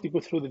will not go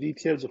through the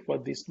details of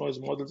what these noise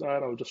models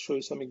are. I'll just show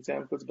you some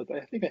examples, but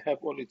I think I have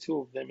only two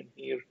of them in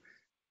here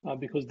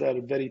because they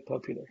are very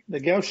popular. The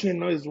Gaussian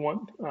noise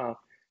one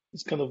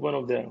is kind of one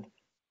of the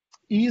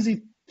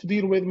easy to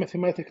deal with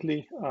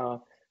mathematically.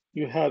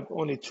 You have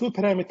only two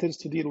parameters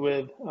to deal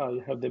with.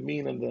 You have the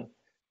mean and the,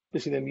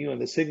 especially the mu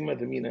and the sigma,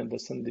 the mean and the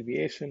standard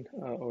deviation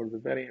or the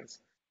variance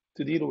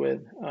to deal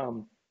with.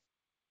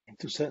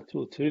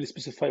 To really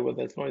specify what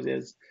that noise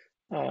is.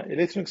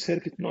 Electronic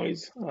circuit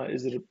noise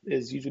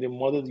is usually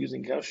modeled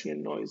using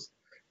Gaussian noise.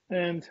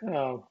 And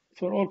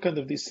for all kinds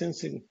of these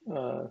sensing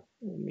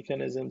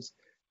mechanisms,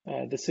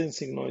 the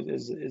sensing noise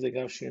is a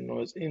Gaussian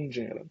noise in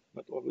general,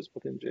 not always,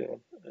 but in general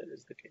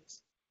is the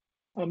case.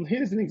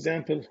 Here is an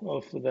example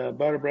of the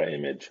Barbara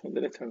image on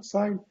the left-hand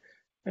side.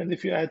 And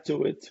if you add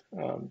to it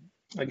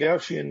a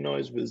Gaussian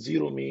noise with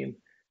zero mean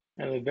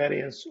and a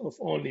variance of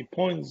only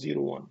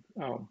 0.01.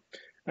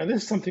 And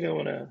this is something I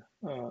want to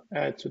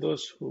add to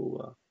those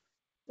who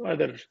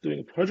either doing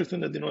a project on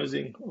the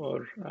denoising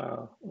or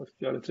if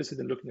you are interested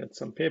in looking at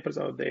some papers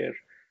out there.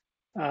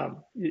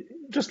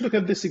 Just look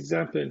at this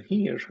example in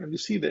here, and you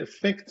see the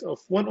effect of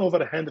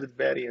 1/100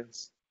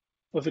 variance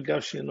of a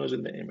Gaussian noise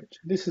in the image.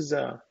 This is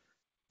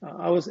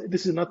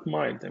this is not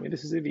mild. I mean,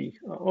 this is really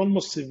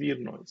almost severe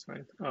noise,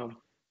 right?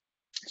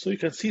 So you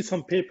can see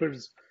some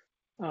papers.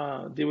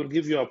 They will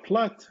give you a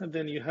plot, and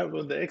then you have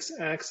on the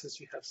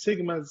x-axis you have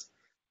sigmas.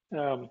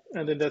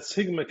 And then that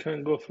sigma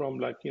can go from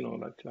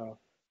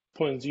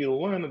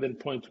 0.01 and then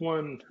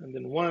 0.1 and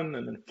then 1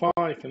 and then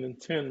 5 and then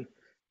 10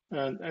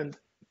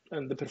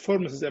 and the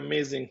performance is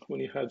amazing when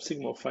you have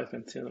sigma of 5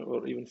 and 10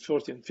 or even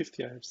 40 and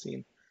 50 I have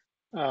seen.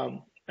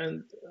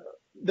 And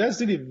that's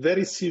really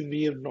very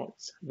severe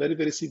noise,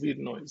 very severe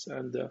noise.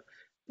 And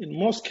in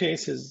most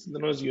cases, the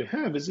noise you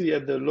have is really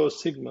at the low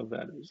sigma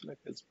values, like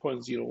it's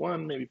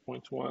 0.01, maybe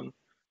 0.1,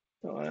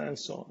 and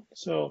so on.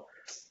 So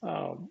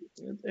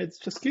it's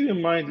just keep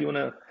in mind you want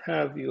to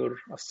have your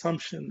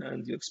assumption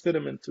and your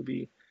experiment to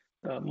be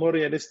more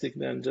realistic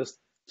than just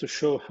to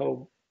show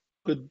how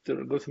good the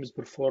algorithm is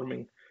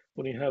performing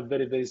when you have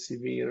very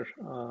severe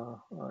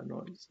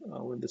noise,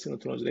 when the signal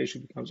to noise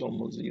ratio becomes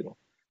almost zero.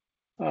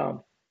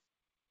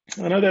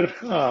 Another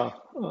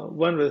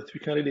one that we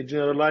can really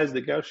generalize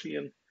the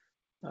Gaussian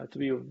to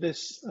be of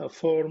this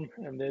form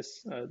and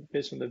this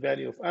based on the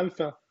value of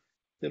alpha.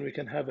 Then we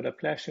can have a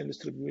Laplacian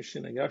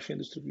distribution, a Gaussian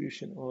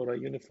distribution, or a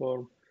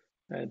uniform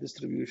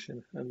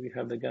distribution, and we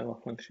have the gamma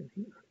function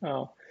here.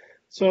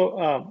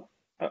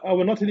 I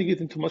will not really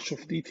get into much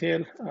of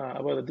detail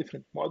about the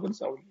different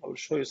models. I will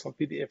show you some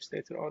PDFs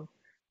later on,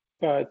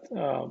 but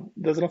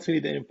that's not really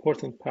the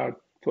important part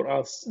for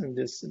us in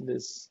this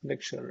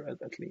lecture,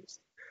 at least.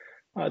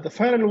 The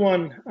final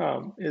one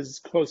is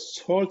called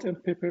salt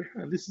and pepper,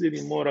 and this is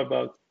really more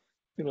about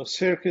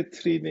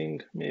circuit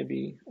reading,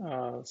 maybe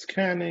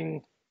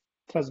scanning,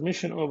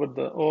 transmission over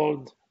the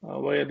old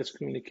wireless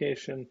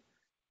communication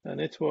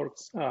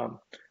networks.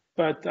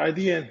 But the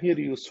idea here,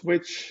 you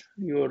switch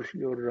you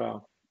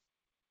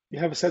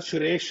have a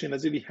saturation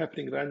that's really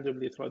happening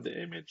randomly throughout the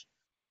image.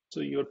 So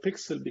your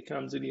pixel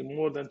becomes really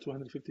more than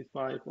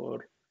 255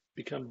 or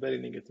become very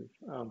negative.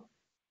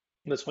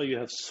 That's why you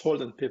have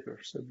salt and pepper,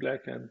 so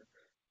black and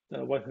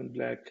white and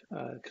black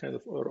kind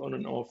of, or on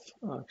and off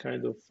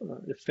kind of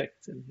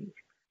effect in here.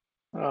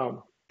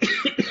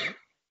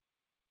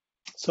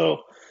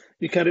 So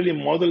you can really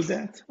model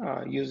that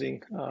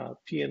using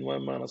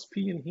Pn1 minus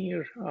P in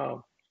here.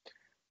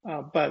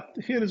 But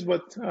here is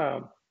what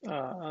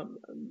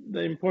the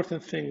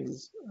important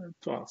things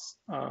to us.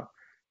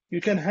 You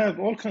can have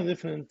all kinds of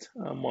different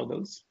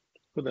models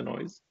for the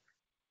noise.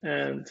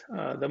 And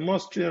the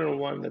most general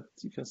one that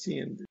you can see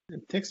in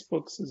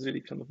textbooks is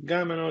really kind of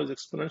gamma noise,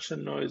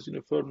 exponential noise,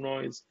 uniform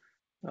noise,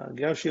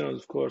 Gaussian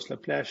noise, of course,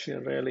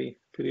 Laplacian, Rayleigh,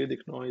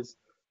 periodic noise.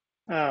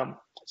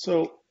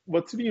 So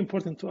what's really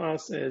important to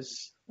us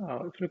is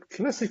if you look at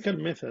classical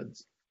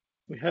methods,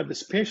 we have the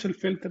spatial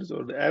filters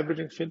or the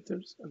averaging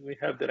filters, and we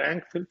have the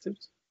rank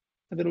filters,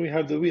 and then we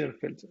have the Wiener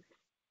filter.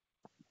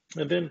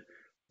 And then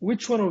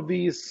which one of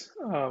these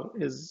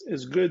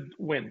is good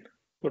when?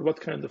 For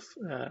what kind of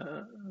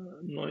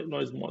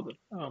noise model?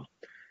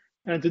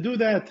 And to do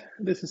that,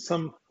 this is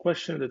some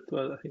question that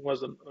I think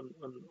was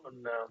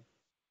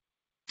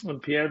on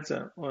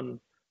Piazza on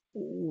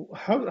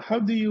how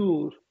do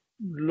you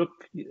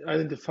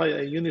identify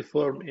a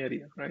uniform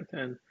area, right?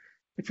 And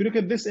if you look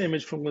at this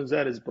image from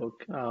Gonzalez's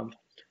book,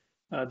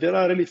 there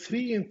are really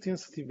three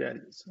intensity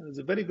values. It's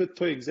a very good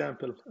toy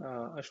example,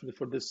 actually,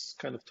 for this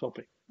kind of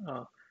topic.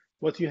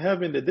 What you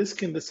have in the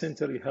disk in the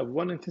center, you have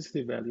one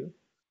intensity value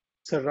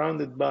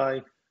surrounded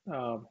by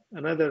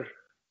another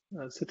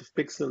set of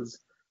pixels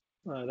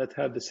that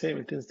have the same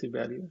intensity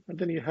value. And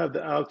then you have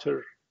the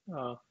outer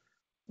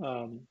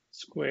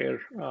square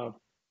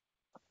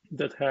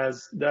that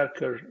has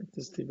darker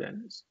intensity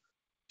values.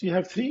 So you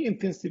have three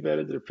intensity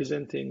values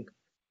representing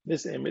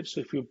this image.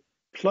 So if you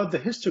plot the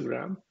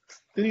histogram,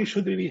 then you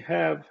should really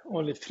have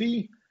only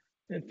three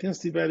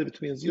intensity values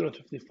between 0 and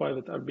 55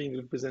 that are being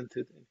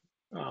represented.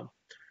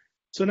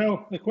 So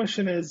now the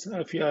question is,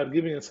 if you are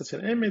giving such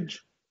an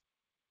image,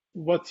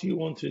 what you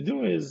want to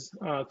do is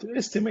to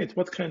estimate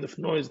what kind of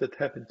noise that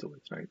happened to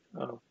it, right?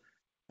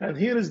 And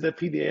here is the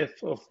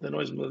PDF of the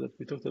noise model that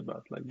we talked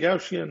about, like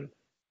Gaussian,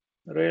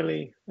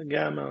 Rayleigh, a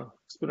gamma,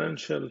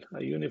 exponential,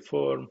 a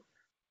uniform,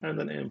 and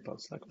an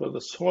impulse. Like for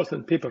the salt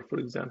and pepper, for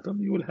example,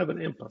 you will have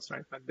an impulse,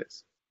 right, like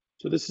this.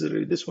 So this is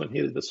really, this one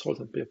here is the salt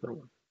and pepper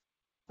one.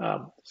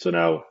 So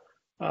now,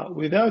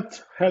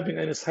 without having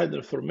any side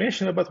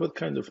information about what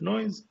kind of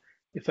noise,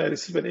 if I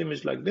receive an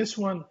image like this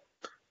one,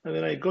 and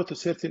then I go to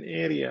certain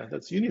area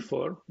that's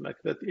uniform, like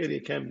that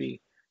area can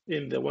be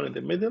in the one in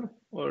the middle,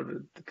 or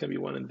it can be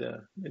one in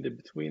the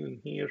between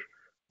in here,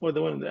 or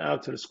the one in the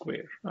outer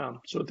square.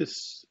 So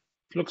this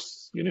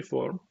looks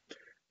uniform.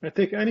 I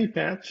take any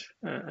patch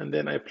and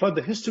then I plot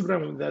the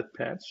histogram of that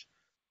patch.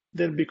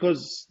 Then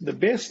because the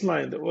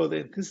baseline, all the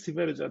intensity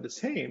values are the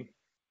same,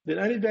 then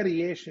any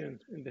variation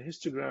in the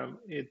histogram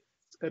is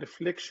a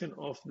reflection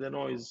of the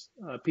noise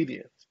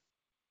PDF,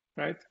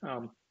 right?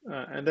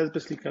 And that's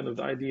basically kind of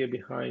the idea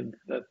behind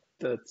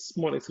that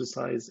small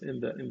exercise in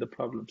the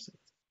problem set.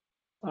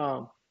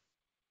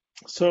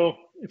 So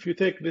if you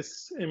take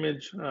this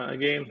image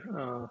again,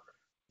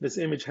 this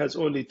image has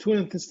only two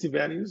intensity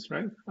values,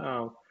 right?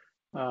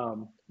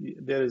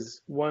 There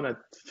is one at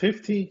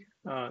 50.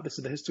 This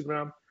is the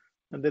histogram,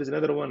 and there is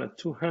another one at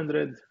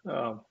 200.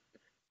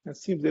 It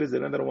seems there is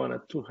another one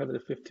at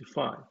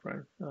 255,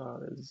 right?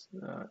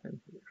 In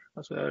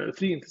here. So there are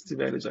three intensity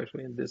values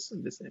actually in this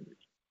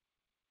image.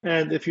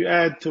 And if you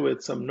add to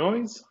it some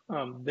noise,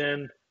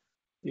 then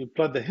you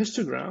plot the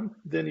histogram,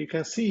 then you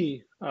can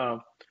see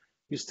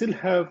you still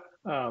have,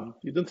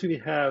 you don't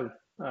really have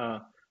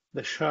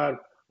the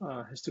sharp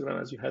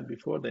histogram as you had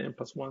before, the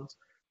impulse ones,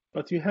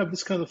 but you have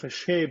this kind of a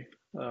shape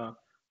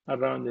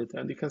around it.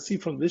 And you can see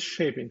from this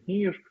shape in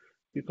here,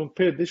 you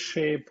compare this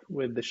shape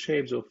with the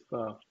shapes of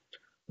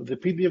the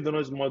PDF, the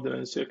noise model, and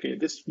you say, okay,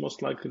 this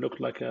most likely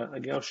looked like a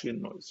Gaussian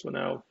noise. So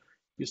now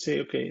you say,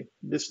 okay,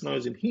 this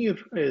noise in here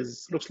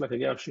looks like a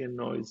Gaussian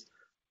noise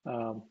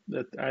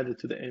that added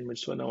to the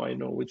image. So now I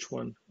know which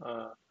one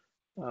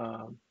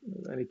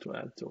I need to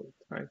add to it,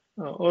 right?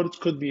 Or it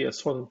could be a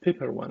salt and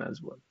pepper one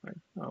as well,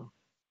 right?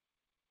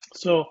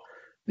 So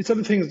these are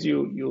the things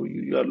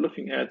you are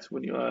looking at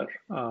when you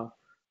are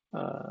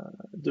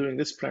doing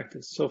this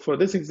practice. So for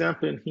this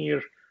example in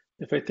here,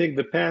 if I take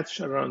the patch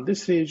around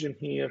this region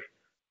here,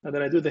 and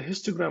then I do the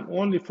histogram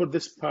only for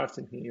this part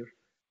in here,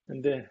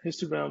 and the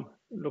histogram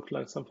looked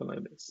like something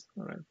like this,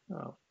 all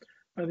right?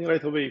 I think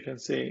right away you can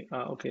say,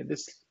 okay,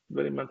 this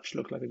very much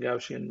looked like a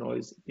Gaussian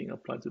noise being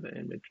applied to the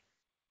image.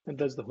 And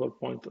that's the whole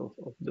point of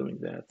doing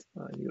that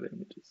in your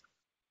images.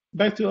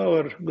 Back to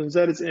our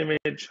Gonzalez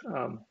image,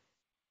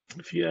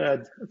 if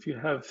you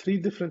have three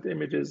different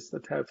images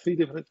that have three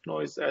different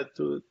noise added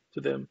to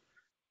them,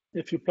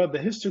 if you plot the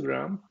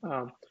histogram,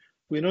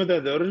 we know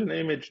that the original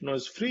image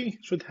noise free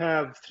should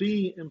have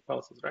three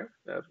impulses, right?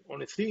 There are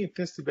only three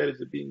intensity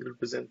values being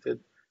represented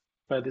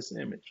by this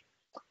image.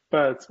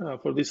 But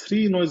for these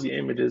three noisy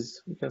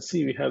images, you can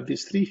see we have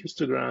these three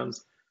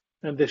histograms,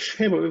 and the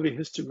shape of every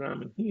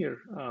histogram in here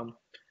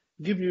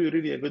give you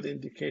really a good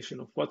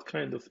indication of what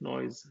kind of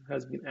noise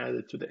has been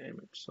added to the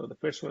image. So the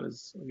first one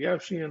is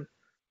Gaussian,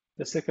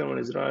 the second one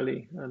is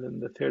Rayleigh, and then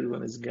the third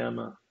one is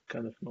gamma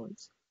kind of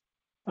noise.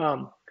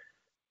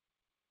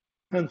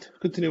 And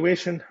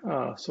continuation,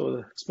 so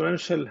the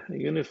exponential,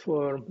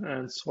 uniform,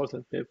 and salt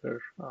and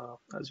pepper,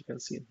 as you can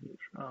see in here.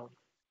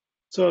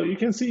 So you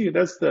can see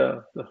that's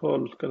the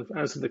whole kind of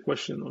answer the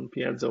question on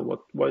Piazza,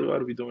 why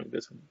are we doing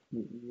this, and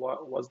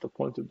what's the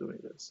point of doing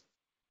this?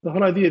 The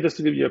whole idea is just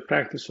to give you a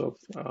practice of,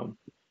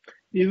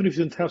 even if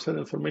you don't have some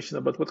information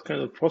about what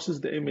kind of process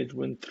the image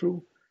went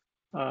through,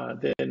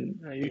 then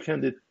you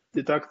can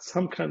deduct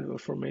some kind of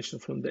information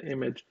from the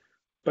image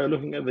by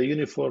looking at the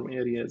uniform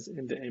areas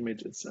in the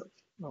image itself.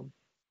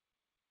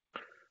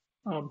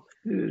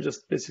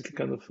 Just basically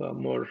kind of a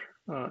more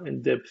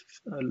in-depth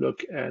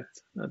look at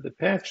the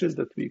patches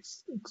that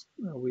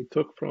we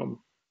took from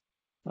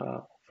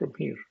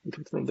here. We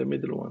took from the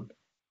middle one,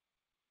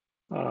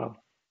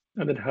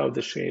 and then how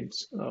the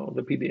shapes of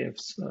the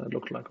PDFs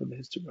look like with the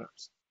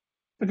histograms.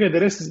 Okay, the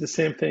rest is the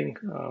same thing.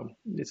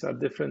 These are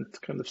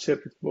different kind of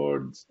circuit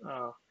boards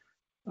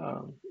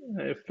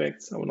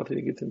effects. I will not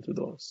really get into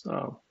those.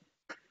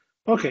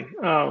 Okay,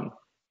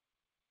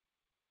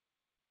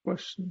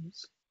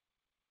 questions?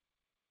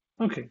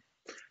 Okay,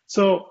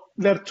 so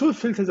there are two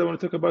filters I want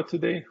to talk about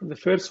today. The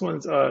first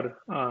ones are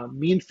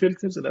mean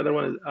filters, and the other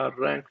one are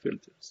rank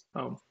filters.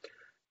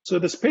 So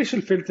the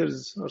spatial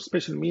filters or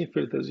spatial mean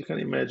filters, you can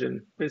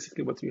imagine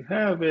basically what you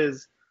have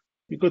is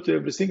you go to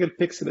every single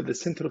pixel at the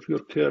center of your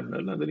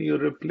kernel, and then you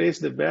replace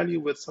the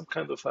value with some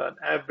kind of an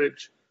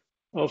average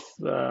of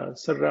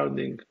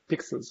surrounding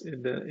pixels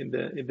in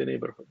the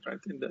neighborhood, right?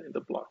 In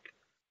the block,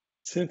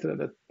 center of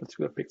that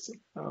particular pixel.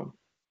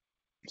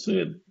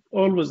 So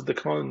always the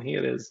con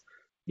here is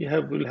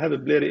will have a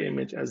blurry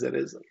image as a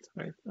result,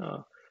 right?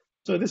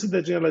 So this is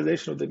the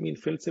generalization of the mean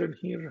filter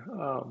here,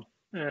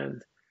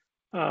 and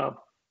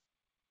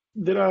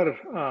there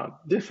are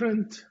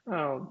different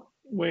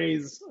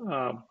ways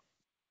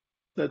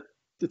that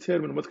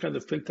determine what kind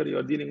of filter you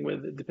are dealing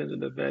with. It depends on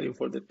the value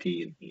for the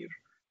p in here.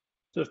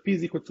 So if p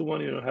is equal to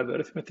 1, you have the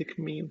arithmetic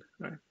mean,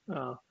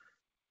 right?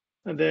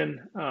 And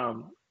then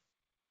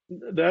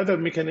the other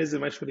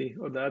mechanism actually,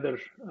 or the other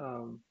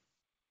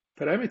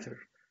parameter,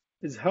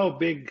 is how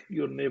big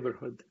your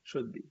neighborhood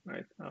should be,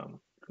 right?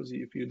 Because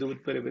if you do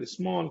it very, very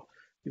small,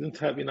 you don't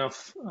have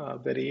enough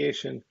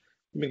variation.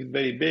 You make it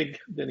very big,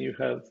 then you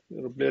have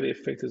your blurry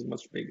effect is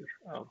much bigger.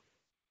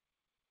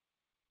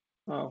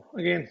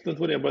 Again, don't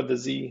worry about the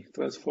Z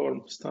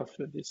transform stuff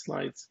in these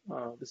slides.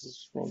 This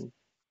is from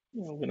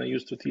when I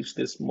used to teach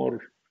this more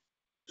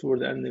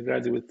toward the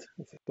undergraduate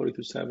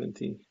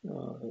 4270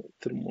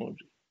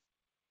 terminology.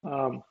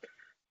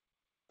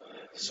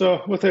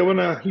 So what I want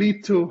to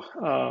lead to,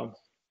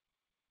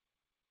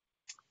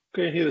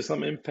 okay, here is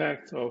some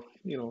impact of,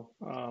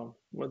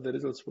 what the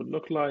results would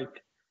look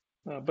like.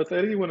 But I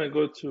really want to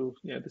go to,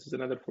 this is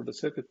another for the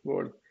circuit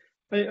board.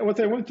 What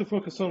I want to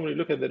focus on when you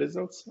look at the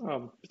results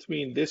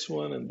between this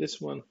one and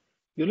this one,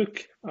 you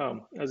look,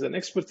 as an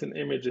expert in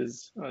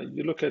images,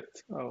 you look at,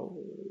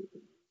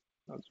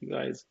 you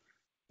guys,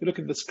 you look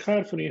at the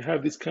scarf when you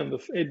have these kind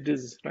of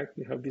edges, right?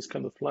 You have these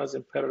kind of lines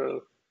in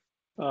parallel.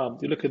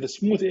 You look at the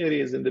smooth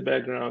areas in the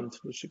background,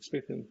 which you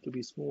expect them to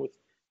be smooth.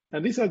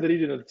 And these are the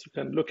regions that you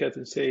can look at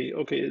and say,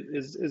 okay,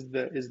 is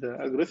the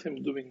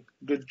algorithm doing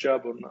a good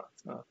job or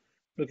not?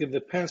 Look at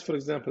the pants, for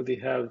example, they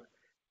have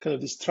kind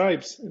of these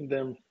stripes in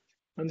them,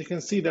 and you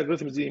can see the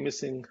algorithm is really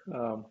missing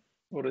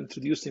or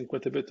introducing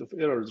quite a bit of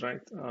errors,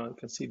 right? You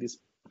can see these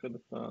kind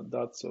of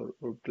dots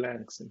or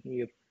blanks in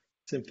here,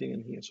 same thing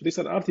in here. So these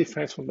are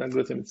artifacts from the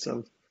algorithm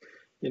itself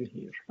in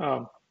here.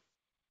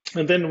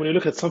 And then when you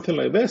look at something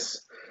like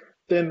this,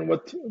 then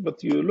what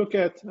you look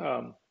at,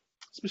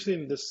 especially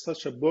in this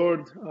such a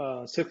board,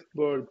 circuit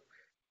board,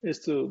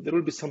 is there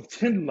will be some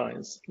thin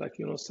lines, like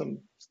some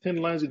thin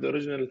lines with the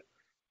original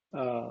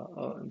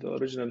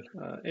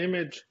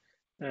image,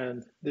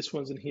 and this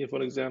one's in here,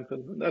 for example.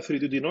 And after you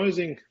do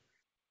denoising,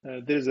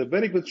 there is a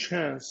very good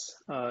chance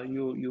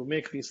you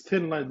make these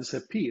thin lines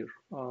disappear,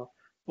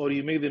 or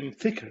you make them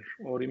thicker,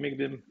 or you make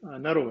them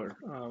narrower,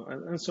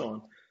 and so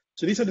on.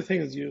 So these are the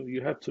things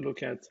you have to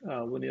look at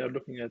when you are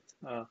looking at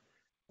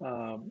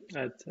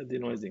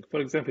denoising.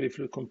 For example, if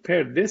you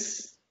compare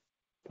this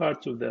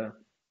part of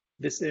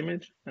this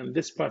image and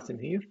this part in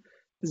here,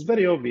 it's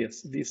very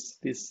obvious.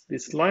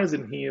 These lines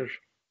in here,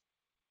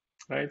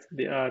 right?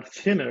 They are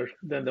thinner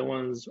than the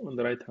ones on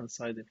the right-hand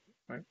side, in here,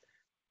 right?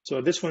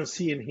 So this one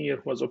C in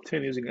here was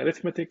obtained using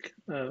arithmetic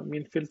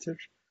mean filter.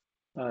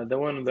 The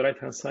one on the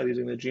right-hand side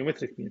using the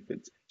geometric mean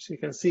filter. So you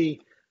can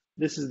see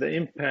this is the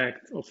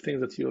impact of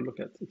things that you look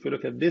at. If you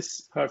look at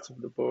this part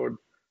of the board,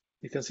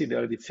 you can see they're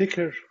already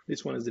thicker.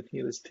 This one is in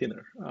here is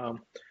thinner.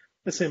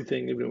 The same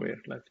thing everywhere,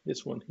 like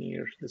this one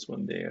here, this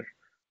one there,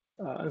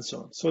 and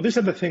so on. So these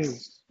are the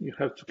things you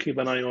have to keep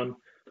an eye on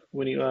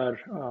when you are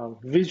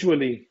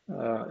visually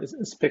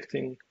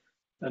inspecting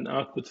an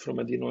output from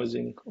a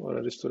denoising or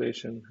a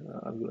restoration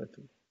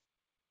algorithm.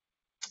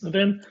 And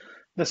then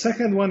the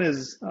second one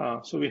is,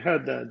 so we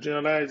had the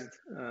generalized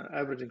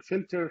averaging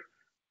filter,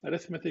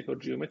 arithmetic or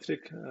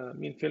geometric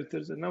mean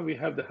filters, and now we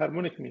have the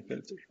harmonic mean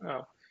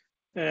filter.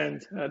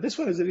 And this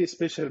one is really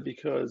special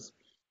because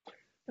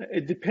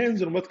it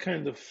depends on what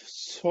kind of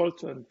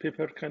salt and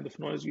pepper kind of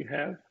noise you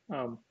have.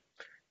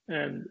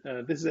 And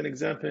this is an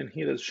example in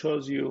here that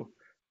shows you,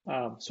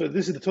 so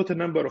this is the total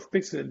number of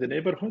pixels in the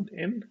neighborhood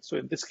N. So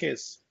in this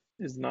case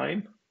is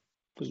 9,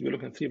 because we're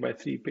looking at 3 by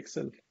 3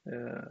 pixel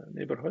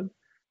neighborhood.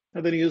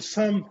 And then you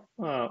sum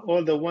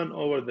all the 1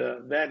 over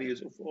the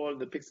values of all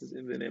the pixels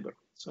in the neighborhood.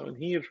 So in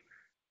here,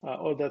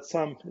 all that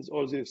sum is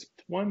all 0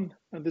 except 1.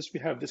 And this we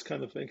have this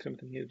kind of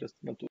increment in here, just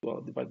not to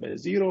divide by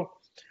 0.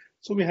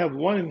 So we have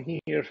 1 in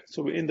here.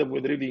 So we end up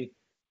with really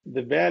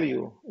the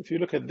value. If you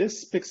look at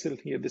this pixel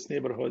here, this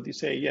neighborhood, you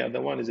say, yeah,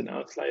 the 1 is an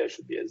outlier,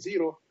 should be a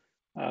 0.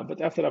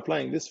 But after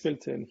applying this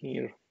filter in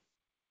here,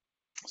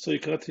 so you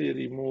cannot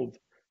really remove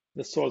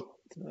the salt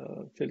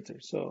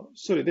filter. So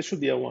sorry, this should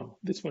be a 1.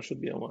 This one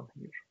should be a 1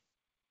 here.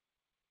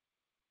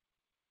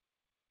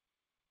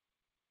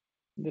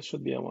 This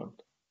should be a 1,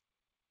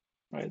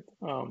 right?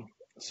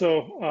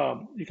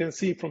 So you can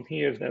see from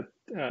here that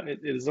it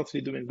is not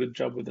really doing a good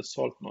job with the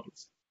salt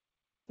noise.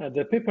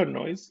 The pepper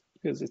noise,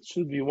 because it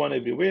should be 1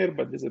 everywhere,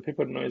 but there's a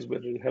pepper noise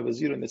where you have a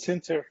 0 in the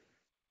center.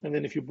 And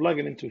then if you plug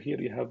it into here,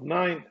 you have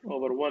 9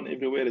 over 1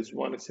 everywhere is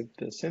 1 except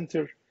the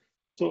center.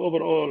 So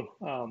overall,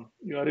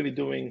 you are really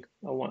doing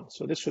a 1.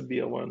 So this should be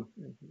a 1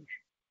 in here,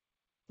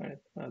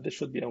 right? This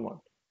should be a 1.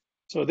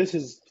 So this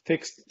is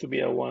fixed to be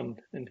a 1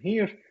 in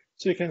here.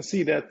 So you can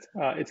see that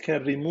it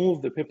can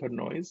remove the pepper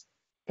noise,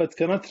 but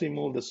cannot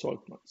remove the salt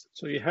noise.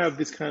 So you have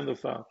this kind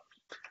of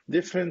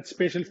different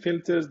spatial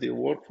filters. They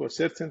work for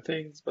certain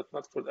things, but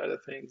not for the other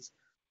things.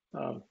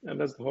 And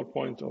that's the whole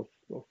point of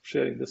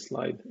sharing this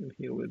slide in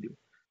here with you.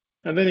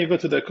 And then you go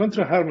to the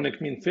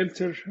contra-harmonic mean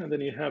filter, and then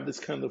you have this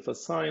kind of a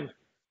sign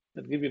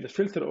that gives you the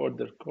filter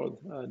order called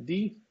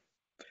D.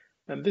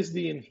 And this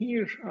D in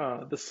here,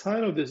 the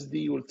sign of this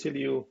D will tell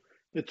you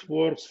it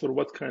works for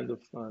what kind of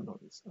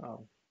noise.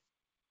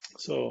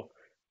 So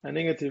a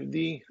negative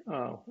D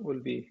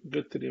will be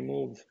good to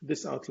remove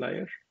this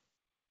outlier,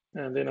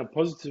 and then a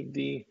positive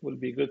D will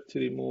be good to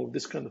remove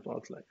this kind of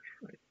outlier,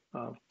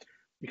 right?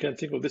 You can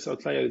think of this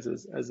outlier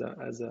as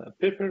a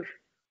pepper.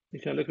 You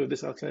can look at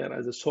this outlier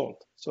as a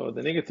salt. So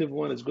the negative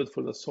one is good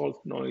for the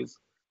salt noise.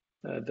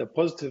 The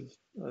positive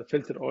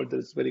filter order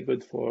is very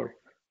good for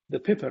the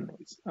pepper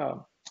noise.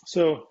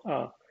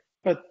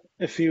 But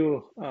if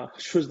you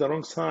choose the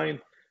wrong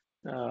sign,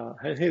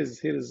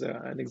 here's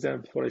an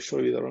example before I show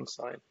you the wrong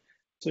sign.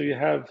 So you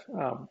have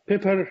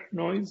pepper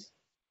noise,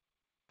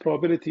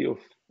 probability of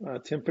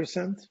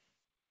 10%.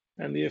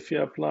 And if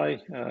you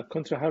apply a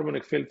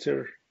contraharmonic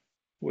filter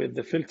with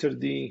the filter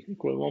D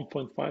equal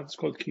 1.5, it's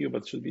called Q,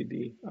 but it should be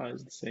D,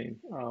 is the same.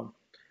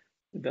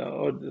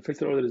 The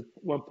filter order is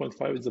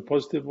 1.5 is the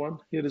positive one.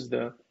 Here is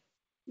the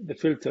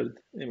filtered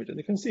image. And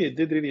you can see it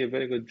did really a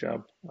very good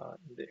job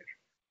there.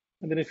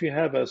 And then if you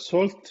have a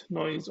salt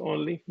noise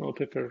only, no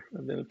pepper,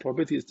 and then the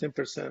probability is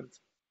 10%,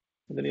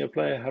 and then you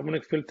apply a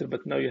harmonic filter,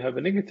 but now you have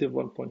a negative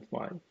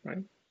 1.5,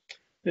 right?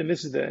 Then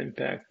this is the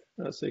impact.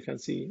 So you can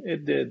see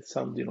it did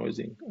some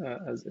denoising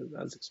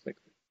as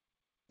expected.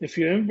 If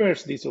you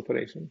inverse this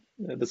operation,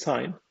 the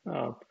sign,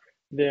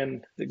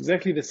 then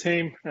exactly the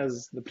same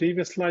as the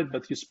previous slide,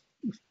 but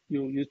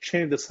you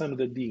change the sign of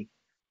the D.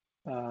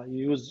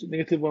 You use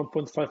negative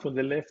 1.5 on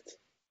the left,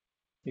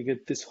 you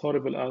get this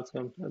horrible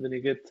outcome, and then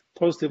you get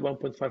positive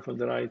 1.5 on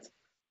the right,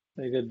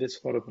 and you get this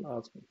horrible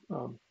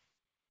outcome.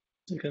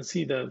 So you can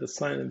see the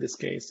sign in this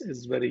case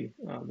is very,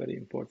 very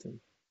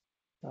important.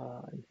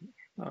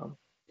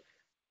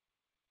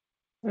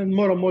 And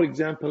more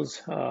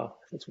examples.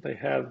 That's what I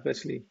have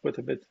basically quite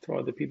a bit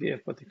throughout the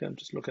PDF, but you can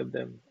just look at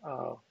them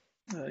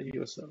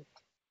yourself.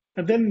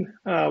 And then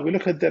we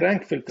look at the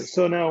rank filter.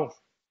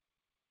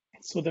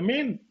 So the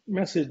main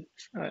message,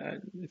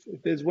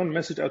 if there's one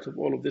message out of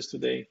all of this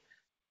today,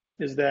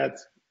 is that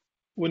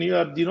when you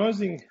are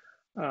denoising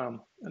an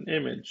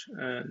image,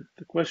 and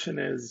the question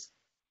is,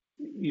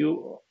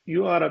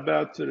 you are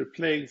about to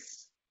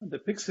replace the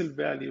pixel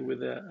value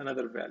with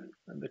another value,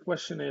 and the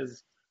question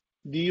is,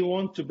 do you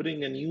want to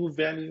bring a new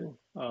value?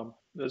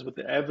 That's what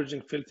the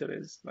averaging filter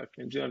is. Like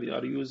in general, you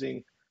are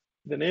using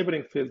the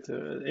neighboring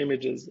filter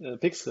images,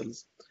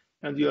 pixels,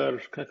 and you are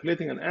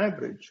calculating an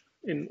average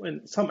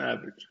in some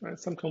average, right?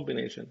 Some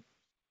combination.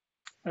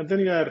 And then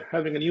you are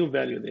having a new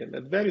value there.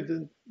 That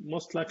value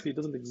most likely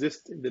doesn't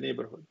exist in the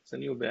neighborhood. It's a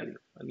new value,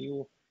 a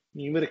new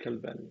numerical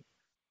value.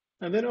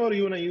 And then, or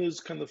you want to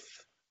use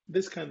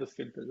this kind of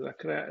filters,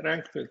 like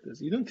rank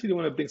filters. You don't really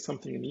want to bring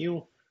something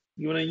new.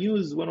 You want to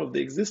use one of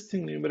the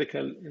existing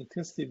numerical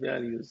intensity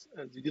values,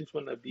 and you didn't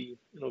want to be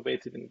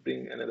innovative and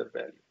bring another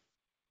value.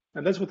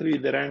 And that's what really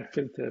the rank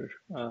filter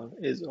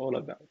is all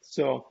about.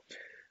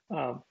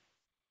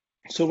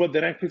 So what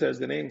the rank filter, as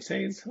the name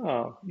says,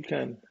 you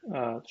can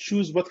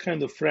choose what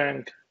kind of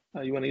rank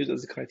you want to use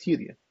as a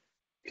criteria.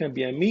 It can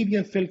be a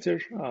median filter,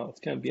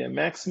 it can be a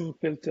maximum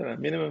filter, a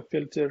minimum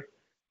filter,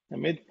 a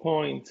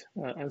midpoint,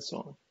 and so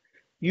on.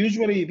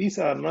 Usually these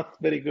are not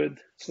very good.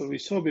 So we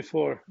saw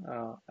before,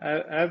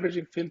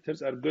 averaging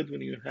filters are good when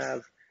you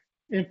have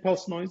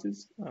impulse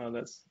noises.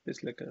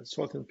 That's like a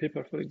salt and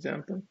pepper, for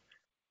example.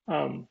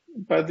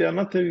 But they are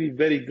not really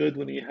very good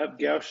when you have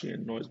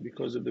Gaussian noise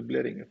because of the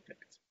blurring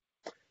effect.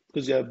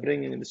 Because you are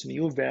bringing in these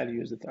new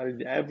values that are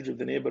the average of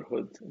the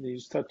neighborhood, and you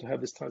start to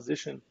have this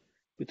transition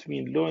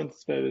between low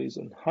intensity values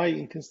and high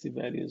intensity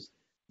values,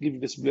 give you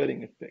this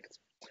blurring effect.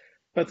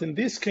 But in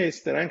this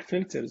case, the rank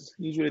filters,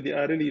 usually they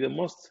are really the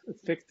most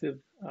effective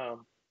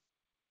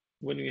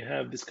when you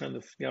have this kind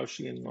of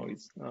Gaussian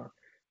noise,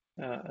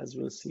 as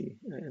we'll see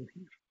in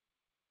here.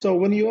 So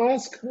when you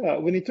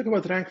talk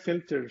about rank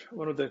filter,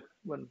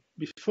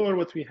 before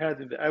what we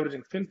had in the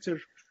averaging filter,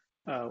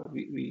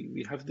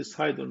 we have to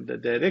decide on the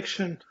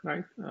direction,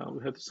 right?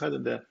 We have to decide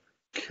on the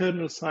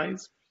kernel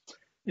size.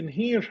 In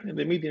here, in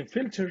the median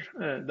filter,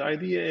 the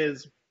idea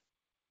is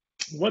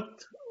what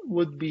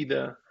would be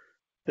the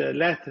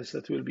lattice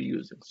that we'll be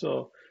using.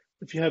 So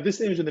if you have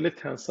this image on the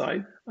left-hand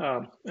side,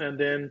 and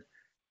then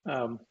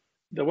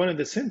the one in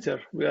the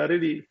center, we are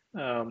really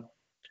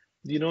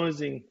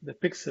denoising the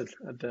pixel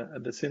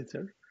at the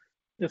center.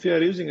 If you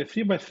are using a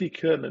 3x3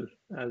 kernel,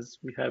 as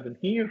we have in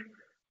here,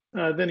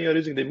 then you are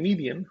using the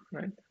median,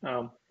 right,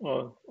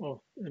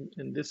 or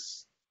in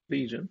this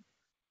region,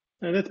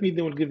 and that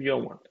median will give you a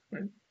 1,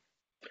 right?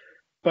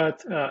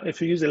 But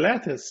if you use a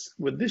lattice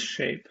with this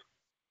shape,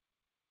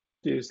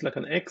 it's like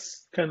an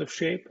X kind of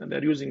shape, and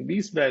they're using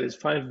these values,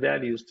 5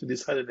 values, to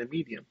decide on the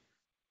median.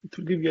 It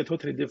will give you a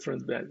totally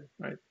different value,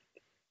 right?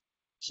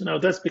 So now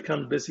that's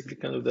become basically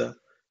kind of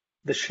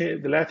the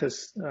shape. The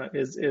lattice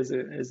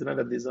is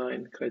another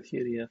design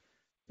criteria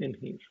in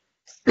here.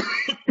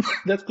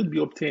 That could be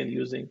obtained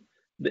using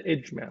the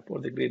edge map or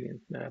the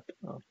gradient map,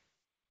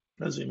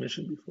 as we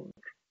mentioned before.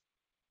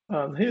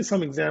 Here's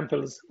some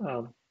examples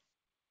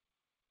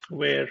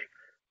where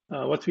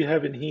what we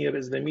have in here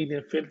is the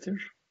median filter.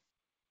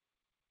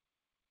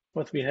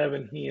 what we have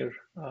in here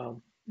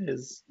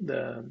is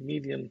the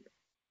median.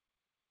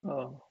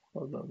 Hold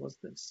on, what's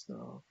this?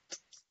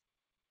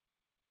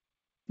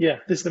 Yeah,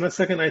 this is the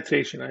second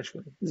iteration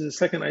actually. This is the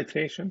second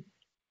iteration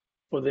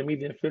for the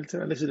median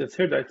filter, and this is the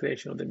third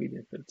iteration of the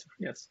median filter.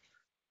 Yes.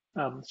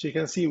 So you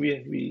can see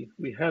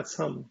we had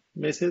some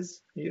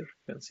misses here.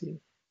 You can see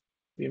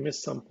we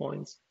missed some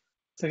points.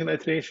 Second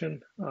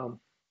iteration,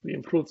 we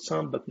improved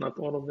some, but not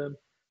all of them.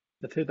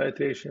 The third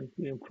iteration,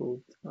 we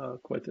improved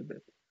quite a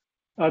bit.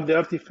 Are the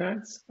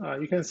artifacts?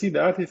 You can see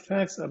the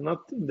artifacts are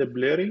not in the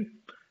blurry,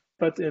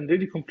 but in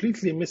really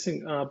completely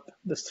missing up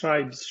the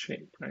stripes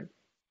shape, right?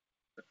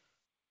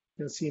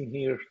 You can see in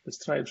here the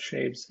stripe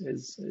shapes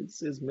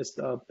is messed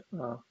up,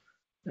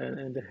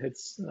 and the head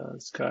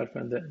scarf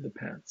and the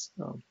pants.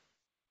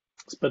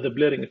 But the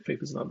blurring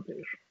effect is not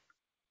there.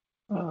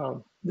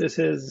 This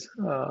is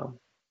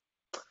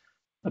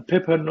a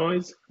pepper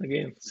noise.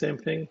 Again, same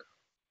thing.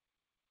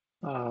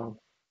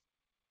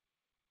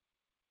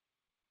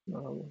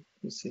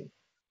 Let's see.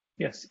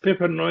 Yes,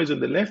 pepper noise on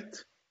the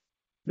left.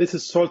 This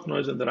is salt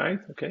noise on the right.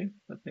 Okay,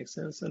 that makes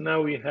sense. And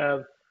now we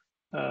have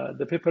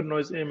the pepper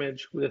noise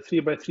image with a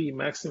 3x3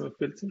 maximum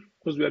filter.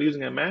 Because we are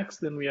using a max,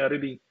 then we are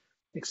really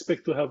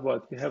expect to have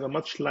what? We have a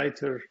much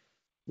lighter,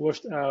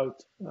 washed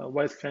out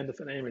white kind of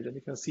an image. And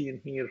you can see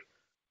in here,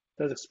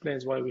 that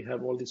explains why we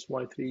have all these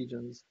white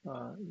regions,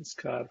 the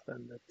scarf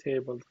and the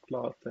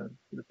tablecloth and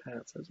the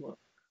pants as well.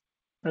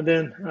 And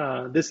then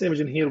this image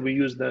in here, we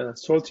use the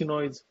salty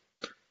noise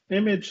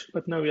image,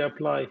 but now we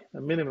apply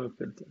a minimum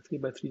filter,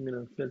 3x3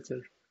 minimum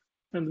filter.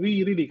 And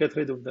we really get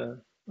rid of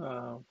the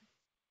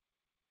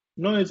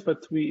noise,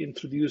 but we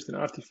introduced an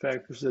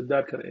artifact, which is a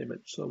darker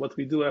image. So what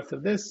we do after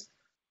this,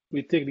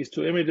 we take these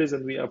two images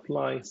and we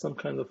apply some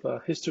kind of a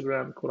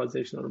histogram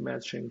equalization or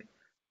matching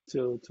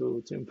to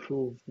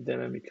improve the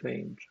dynamic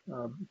range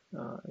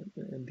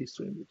in these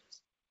two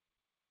images.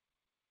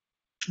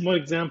 More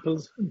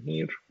examples in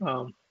here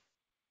from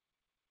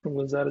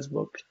Gonzalez's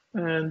book.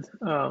 And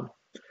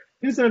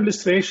here's an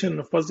illustration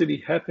of what's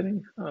really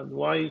happening and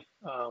why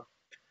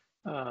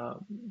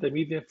the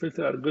median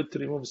filter are good to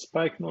remove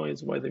spike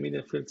noise, why the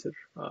median filter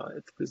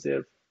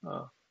the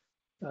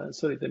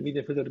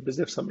median filter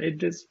preserves some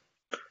edges.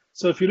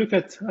 So if you look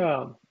at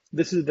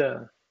this is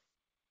the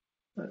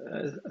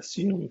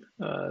assume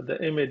the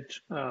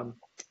image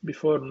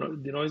before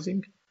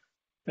denoising,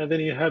 and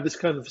then you have this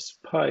kind of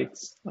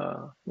spikes,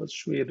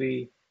 which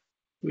we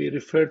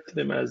refer to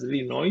them as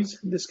noise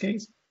in this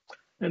case.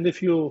 And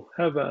if you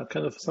have a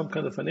some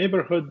kind of a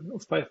neighborhood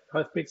of 5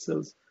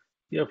 pixels,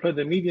 you apply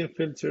the median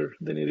filter,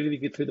 then you really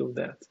get rid of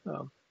that.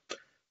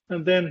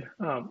 And then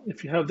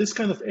if you have this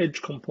kind of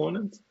edge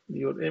component in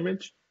your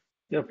image,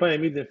 you apply a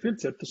median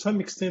filter. To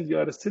some extent, you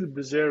are still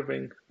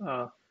preserving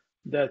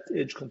that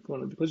edge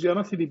component because you are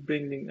not really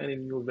bringing any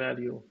new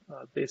value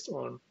based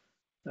on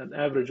an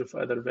average of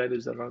other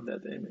values around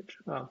that image.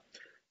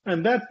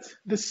 And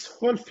this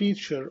whole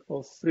feature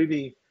of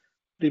really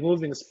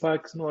removing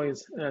spikes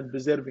noise and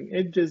preserving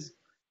edges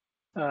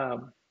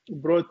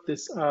brought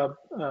this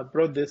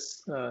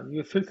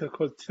new filter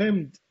called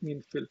trimmed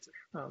mean filter.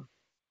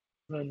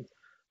 And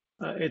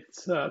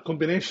it's a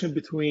combination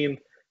between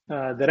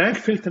the rank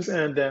filters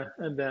and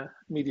the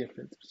median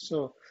filters.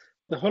 So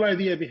the whole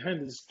idea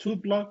behind it is two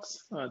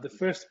blocks. The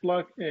first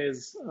block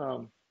is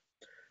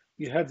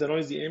you have the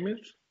noisy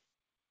image.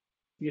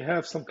 You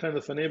have some kind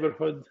of a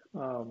neighborhood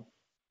or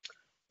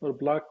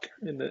block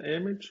in the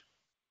image.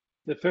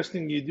 The first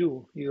thing you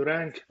do, you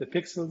rank the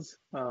pixels,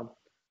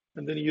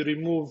 and then you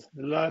remove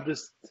the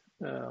largest,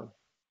 the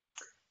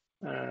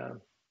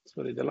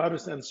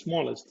largest and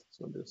smallest.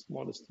 So the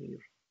smallest here.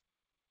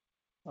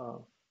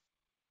 Not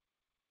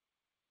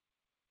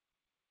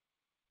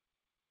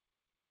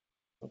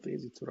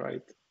easy to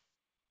write.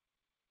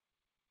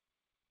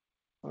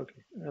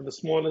 Okay, and the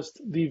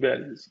smallest D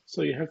values.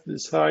 So you have to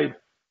decide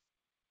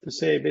to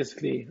say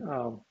basically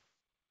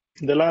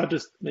the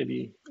largest,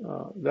 maybe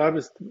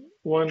largest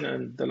one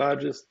and the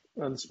largest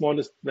and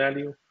smallest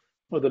value,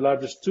 or the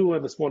largest two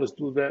and the smallest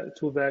two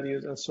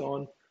values, and so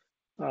on,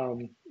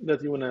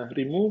 that you want to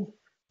remove.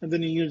 And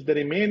then you use the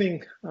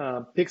remaining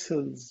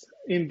pixels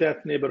in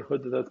that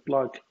neighborhood, that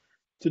block,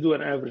 to do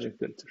an averaging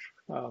filter.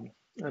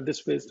 And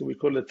this way, we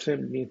call it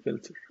trimmed mean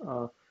filter.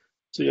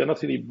 So you're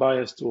not really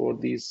biased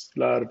toward these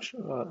large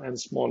and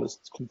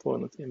smallest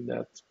component in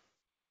that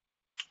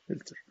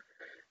filter.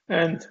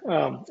 And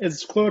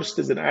of course,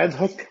 there's an ad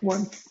hoc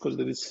one because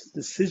the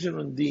decision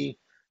on D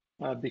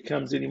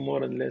becomes really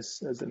more and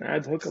less as an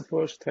ad hoc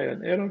approach, trial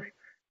and error.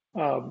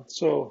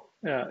 So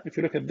if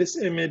you look at this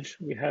image,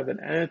 we have an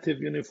additive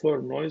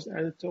uniform noise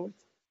added to it.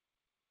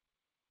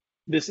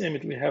 This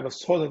image, we have a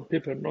salt and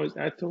pepper noise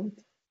added to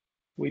it.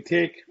 We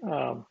take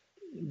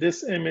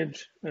this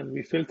image and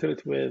we filter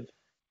it with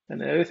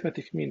an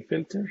arithmetic mean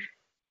filter.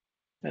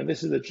 And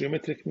this is the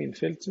geometric mean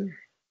filter.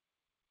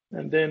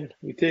 And then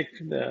we take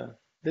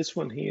this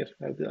one here,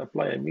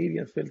 apply a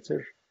median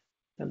filter.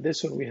 And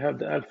this one, we have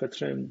the alpha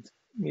trimmed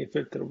mean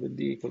filter with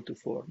D equal to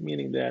 4,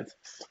 meaning that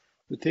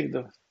we take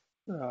the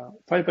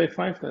 5 by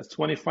 5, that's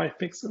 25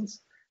 pixels,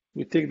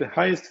 We take the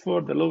highest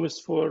 4, the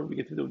lowest 4, we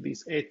get rid of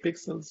these 8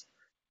 pixels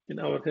in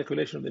our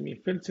calculation of the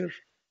mean filter,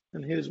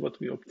 and here's what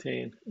we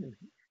obtain in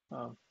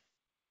here.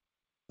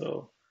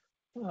 So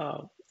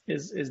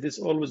is this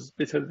always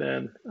better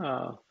than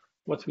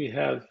what we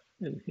have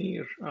in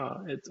here?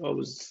 It's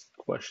always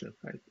a question,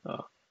 right?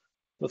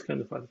 What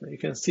kind of artifact? You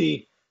can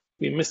see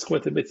we missed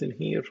quite a bit in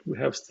here. We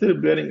have still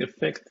blurring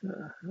effect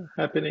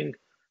happening.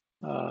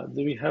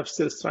 Do we have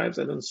still stripes?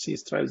 I don't see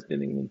stripes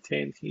getting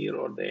maintained here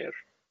or there.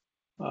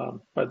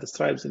 But the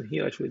stripes in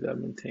here actually they are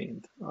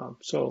maintained.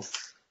 So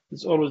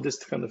there's always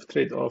this kind of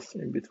trade-off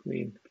in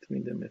between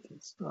the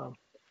methods.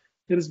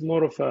 Here is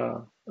more of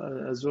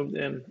a zoomed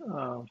in,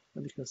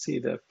 and you can see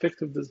the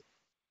effect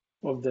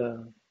of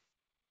the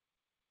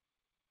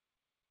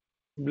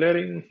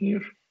blurring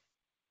here.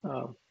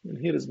 And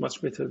here is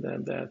much better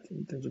than that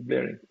in terms of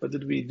blurring. But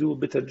did we do a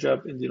better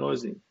job in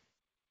denoising?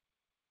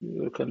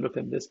 You can look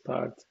at this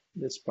part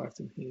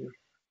in here.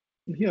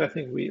 And here I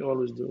think we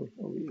always do.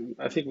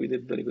 I think we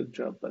did a very good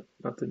job, but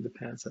not in the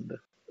pants and the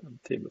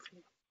table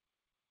floor.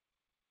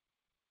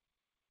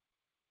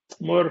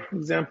 More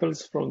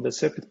examples from the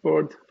circuit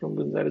board from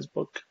Gonzalez's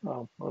book.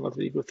 I'll not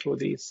really go through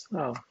these.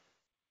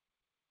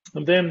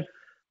 And then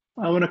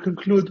I want to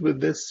conclude with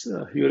this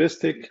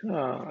heuristic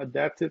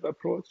adaptive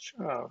approach.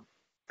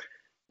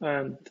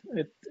 And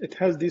it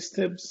has these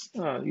steps.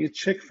 You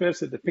check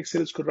first if the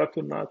pixel is correct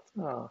or not.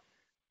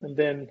 And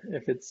then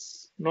if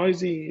it's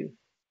noisy,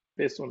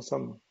 based on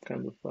some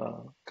kind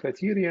of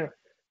criteria,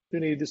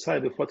 then you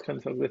decide of what kind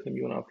of algorithm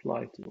you want to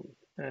apply to it.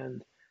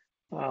 And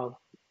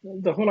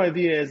the whole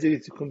idea is really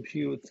to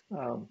compute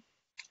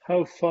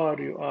how far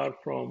you are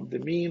from the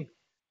mean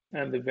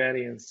and the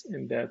variance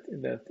in that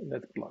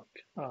block.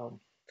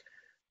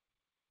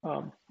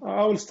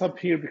 I will stop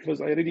here because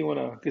I really want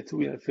to get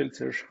to a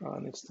filter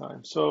next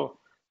time. So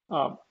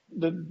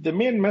the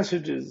main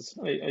messages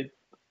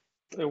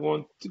I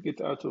want to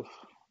get out of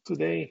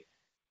today.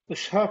 The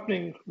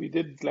sharpening, we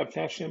did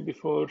Laplacian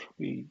before.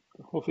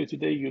 Hopefully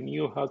today you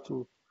knew how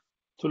to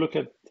look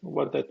at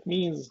what that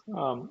means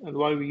and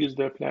why we use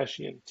the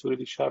Laplacian to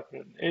really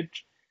sharpen an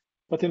edge.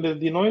 But in the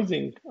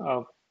denoising,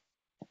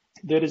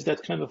 there is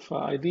that kind of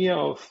idea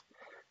of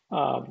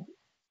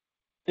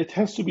it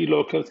has to be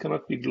local, it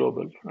cannot be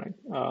global, right?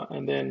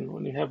 And then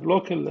when you have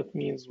local, that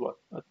means what?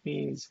 That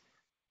means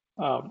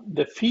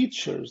the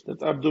features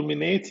that are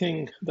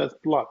dominating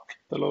that block,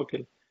 the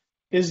local,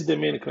 is the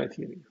main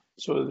criteria.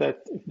 So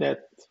that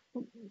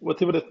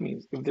whatever that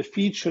means, if the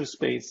feature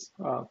space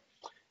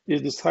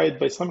is decided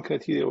by some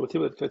criteria,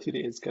 whatever the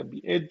criteria is, can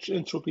be edge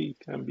entropy,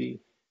 can be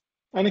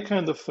any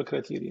kind of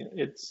criteria.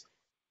 It's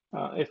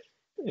if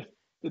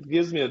it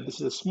gives me that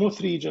this is a smooth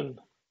region,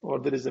 or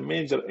there is a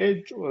major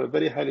edge, or a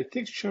very highly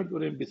textured,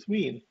 or in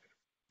between,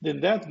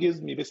 then that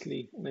gives me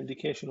basically an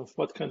indication of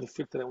what kind of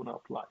filter I want to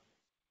apply.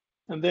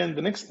 And then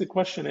the next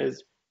question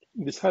is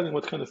deciding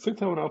what kind of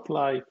filter I want to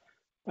apply.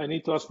 I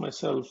need to ask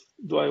myself,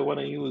 do I want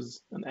to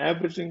use an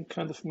averaging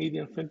kind of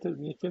median filter,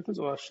 mean filters,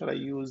 or should I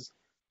use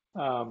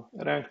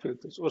rank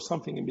filters or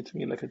something in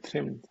between, like a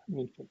trimmed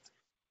mean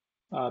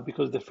filter?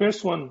 Because the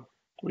first one,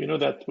 we know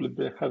that will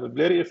have a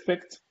blurry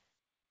effect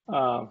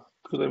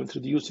because I'm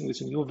introducing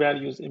these new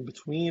values in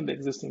between the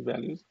existing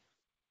values,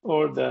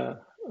 or the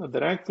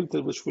rank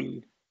filter, which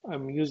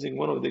I'm using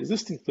one of the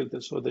existing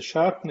filters, so the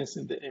sharpness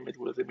in the image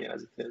will remain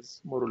as it is,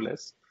 more or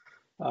less.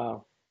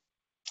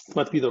 It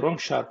might be the wrong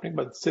sharpening,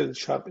 but still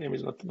sharp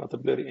image, not a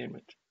blurry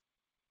image.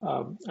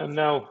 And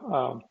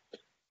now,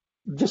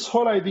 this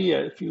whole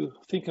idea, if you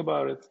think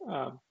about it,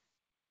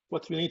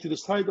 what we need to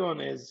decide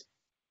on is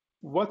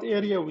what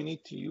area we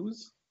need to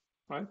use,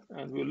 right?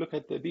 And we'll look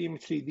at the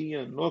BM3D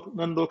and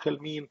non-local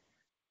mean.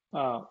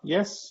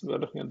 Yes, we're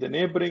looking at the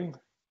neighboring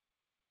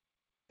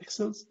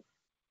pixels,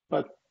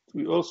 but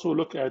we also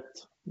look at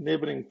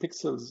neighboring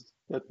pixels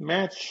that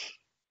match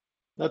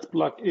that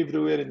block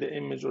everywhere in the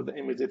image or the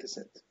image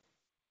dataset.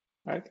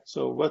 Right.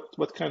 So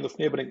what kind of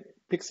neighboring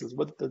pixels?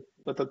 What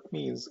that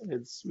means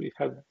is we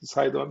have to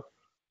decide on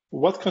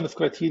what kind of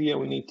criteria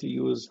we need to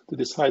use to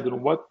decide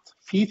on what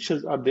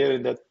features are there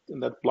in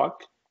that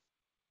block,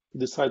 to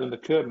decide on the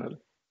kernel,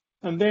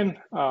 and then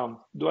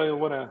do I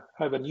want to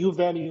have a new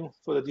value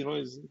for the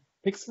denoising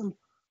pixel,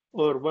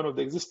 or one of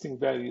the existing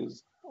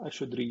values I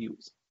should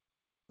reuse?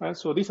 Right.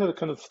 So these are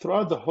kind of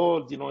throughout the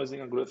whole denoising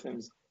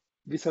algorithms.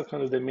 These are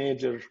kind of the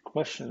major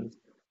questions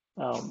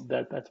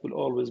that will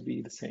always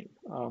be the same.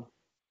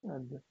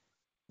 And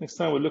next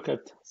time we'll look at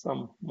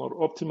some more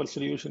optimal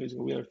solution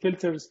using Wiener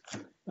filters,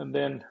 and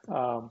then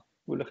we'll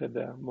look at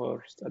the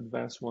most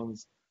advanced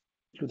ones,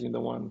 including the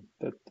one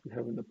that we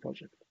have in the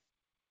project.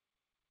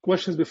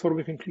 Questions before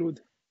we conclude?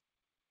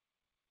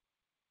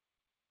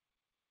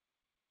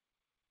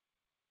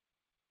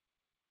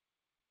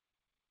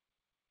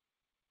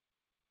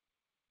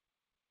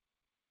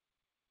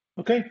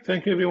 Okay,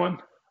 thank you everyone.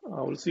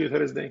 We'll see you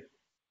Thursday.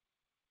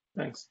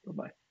 Thanks,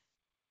 bye-bye.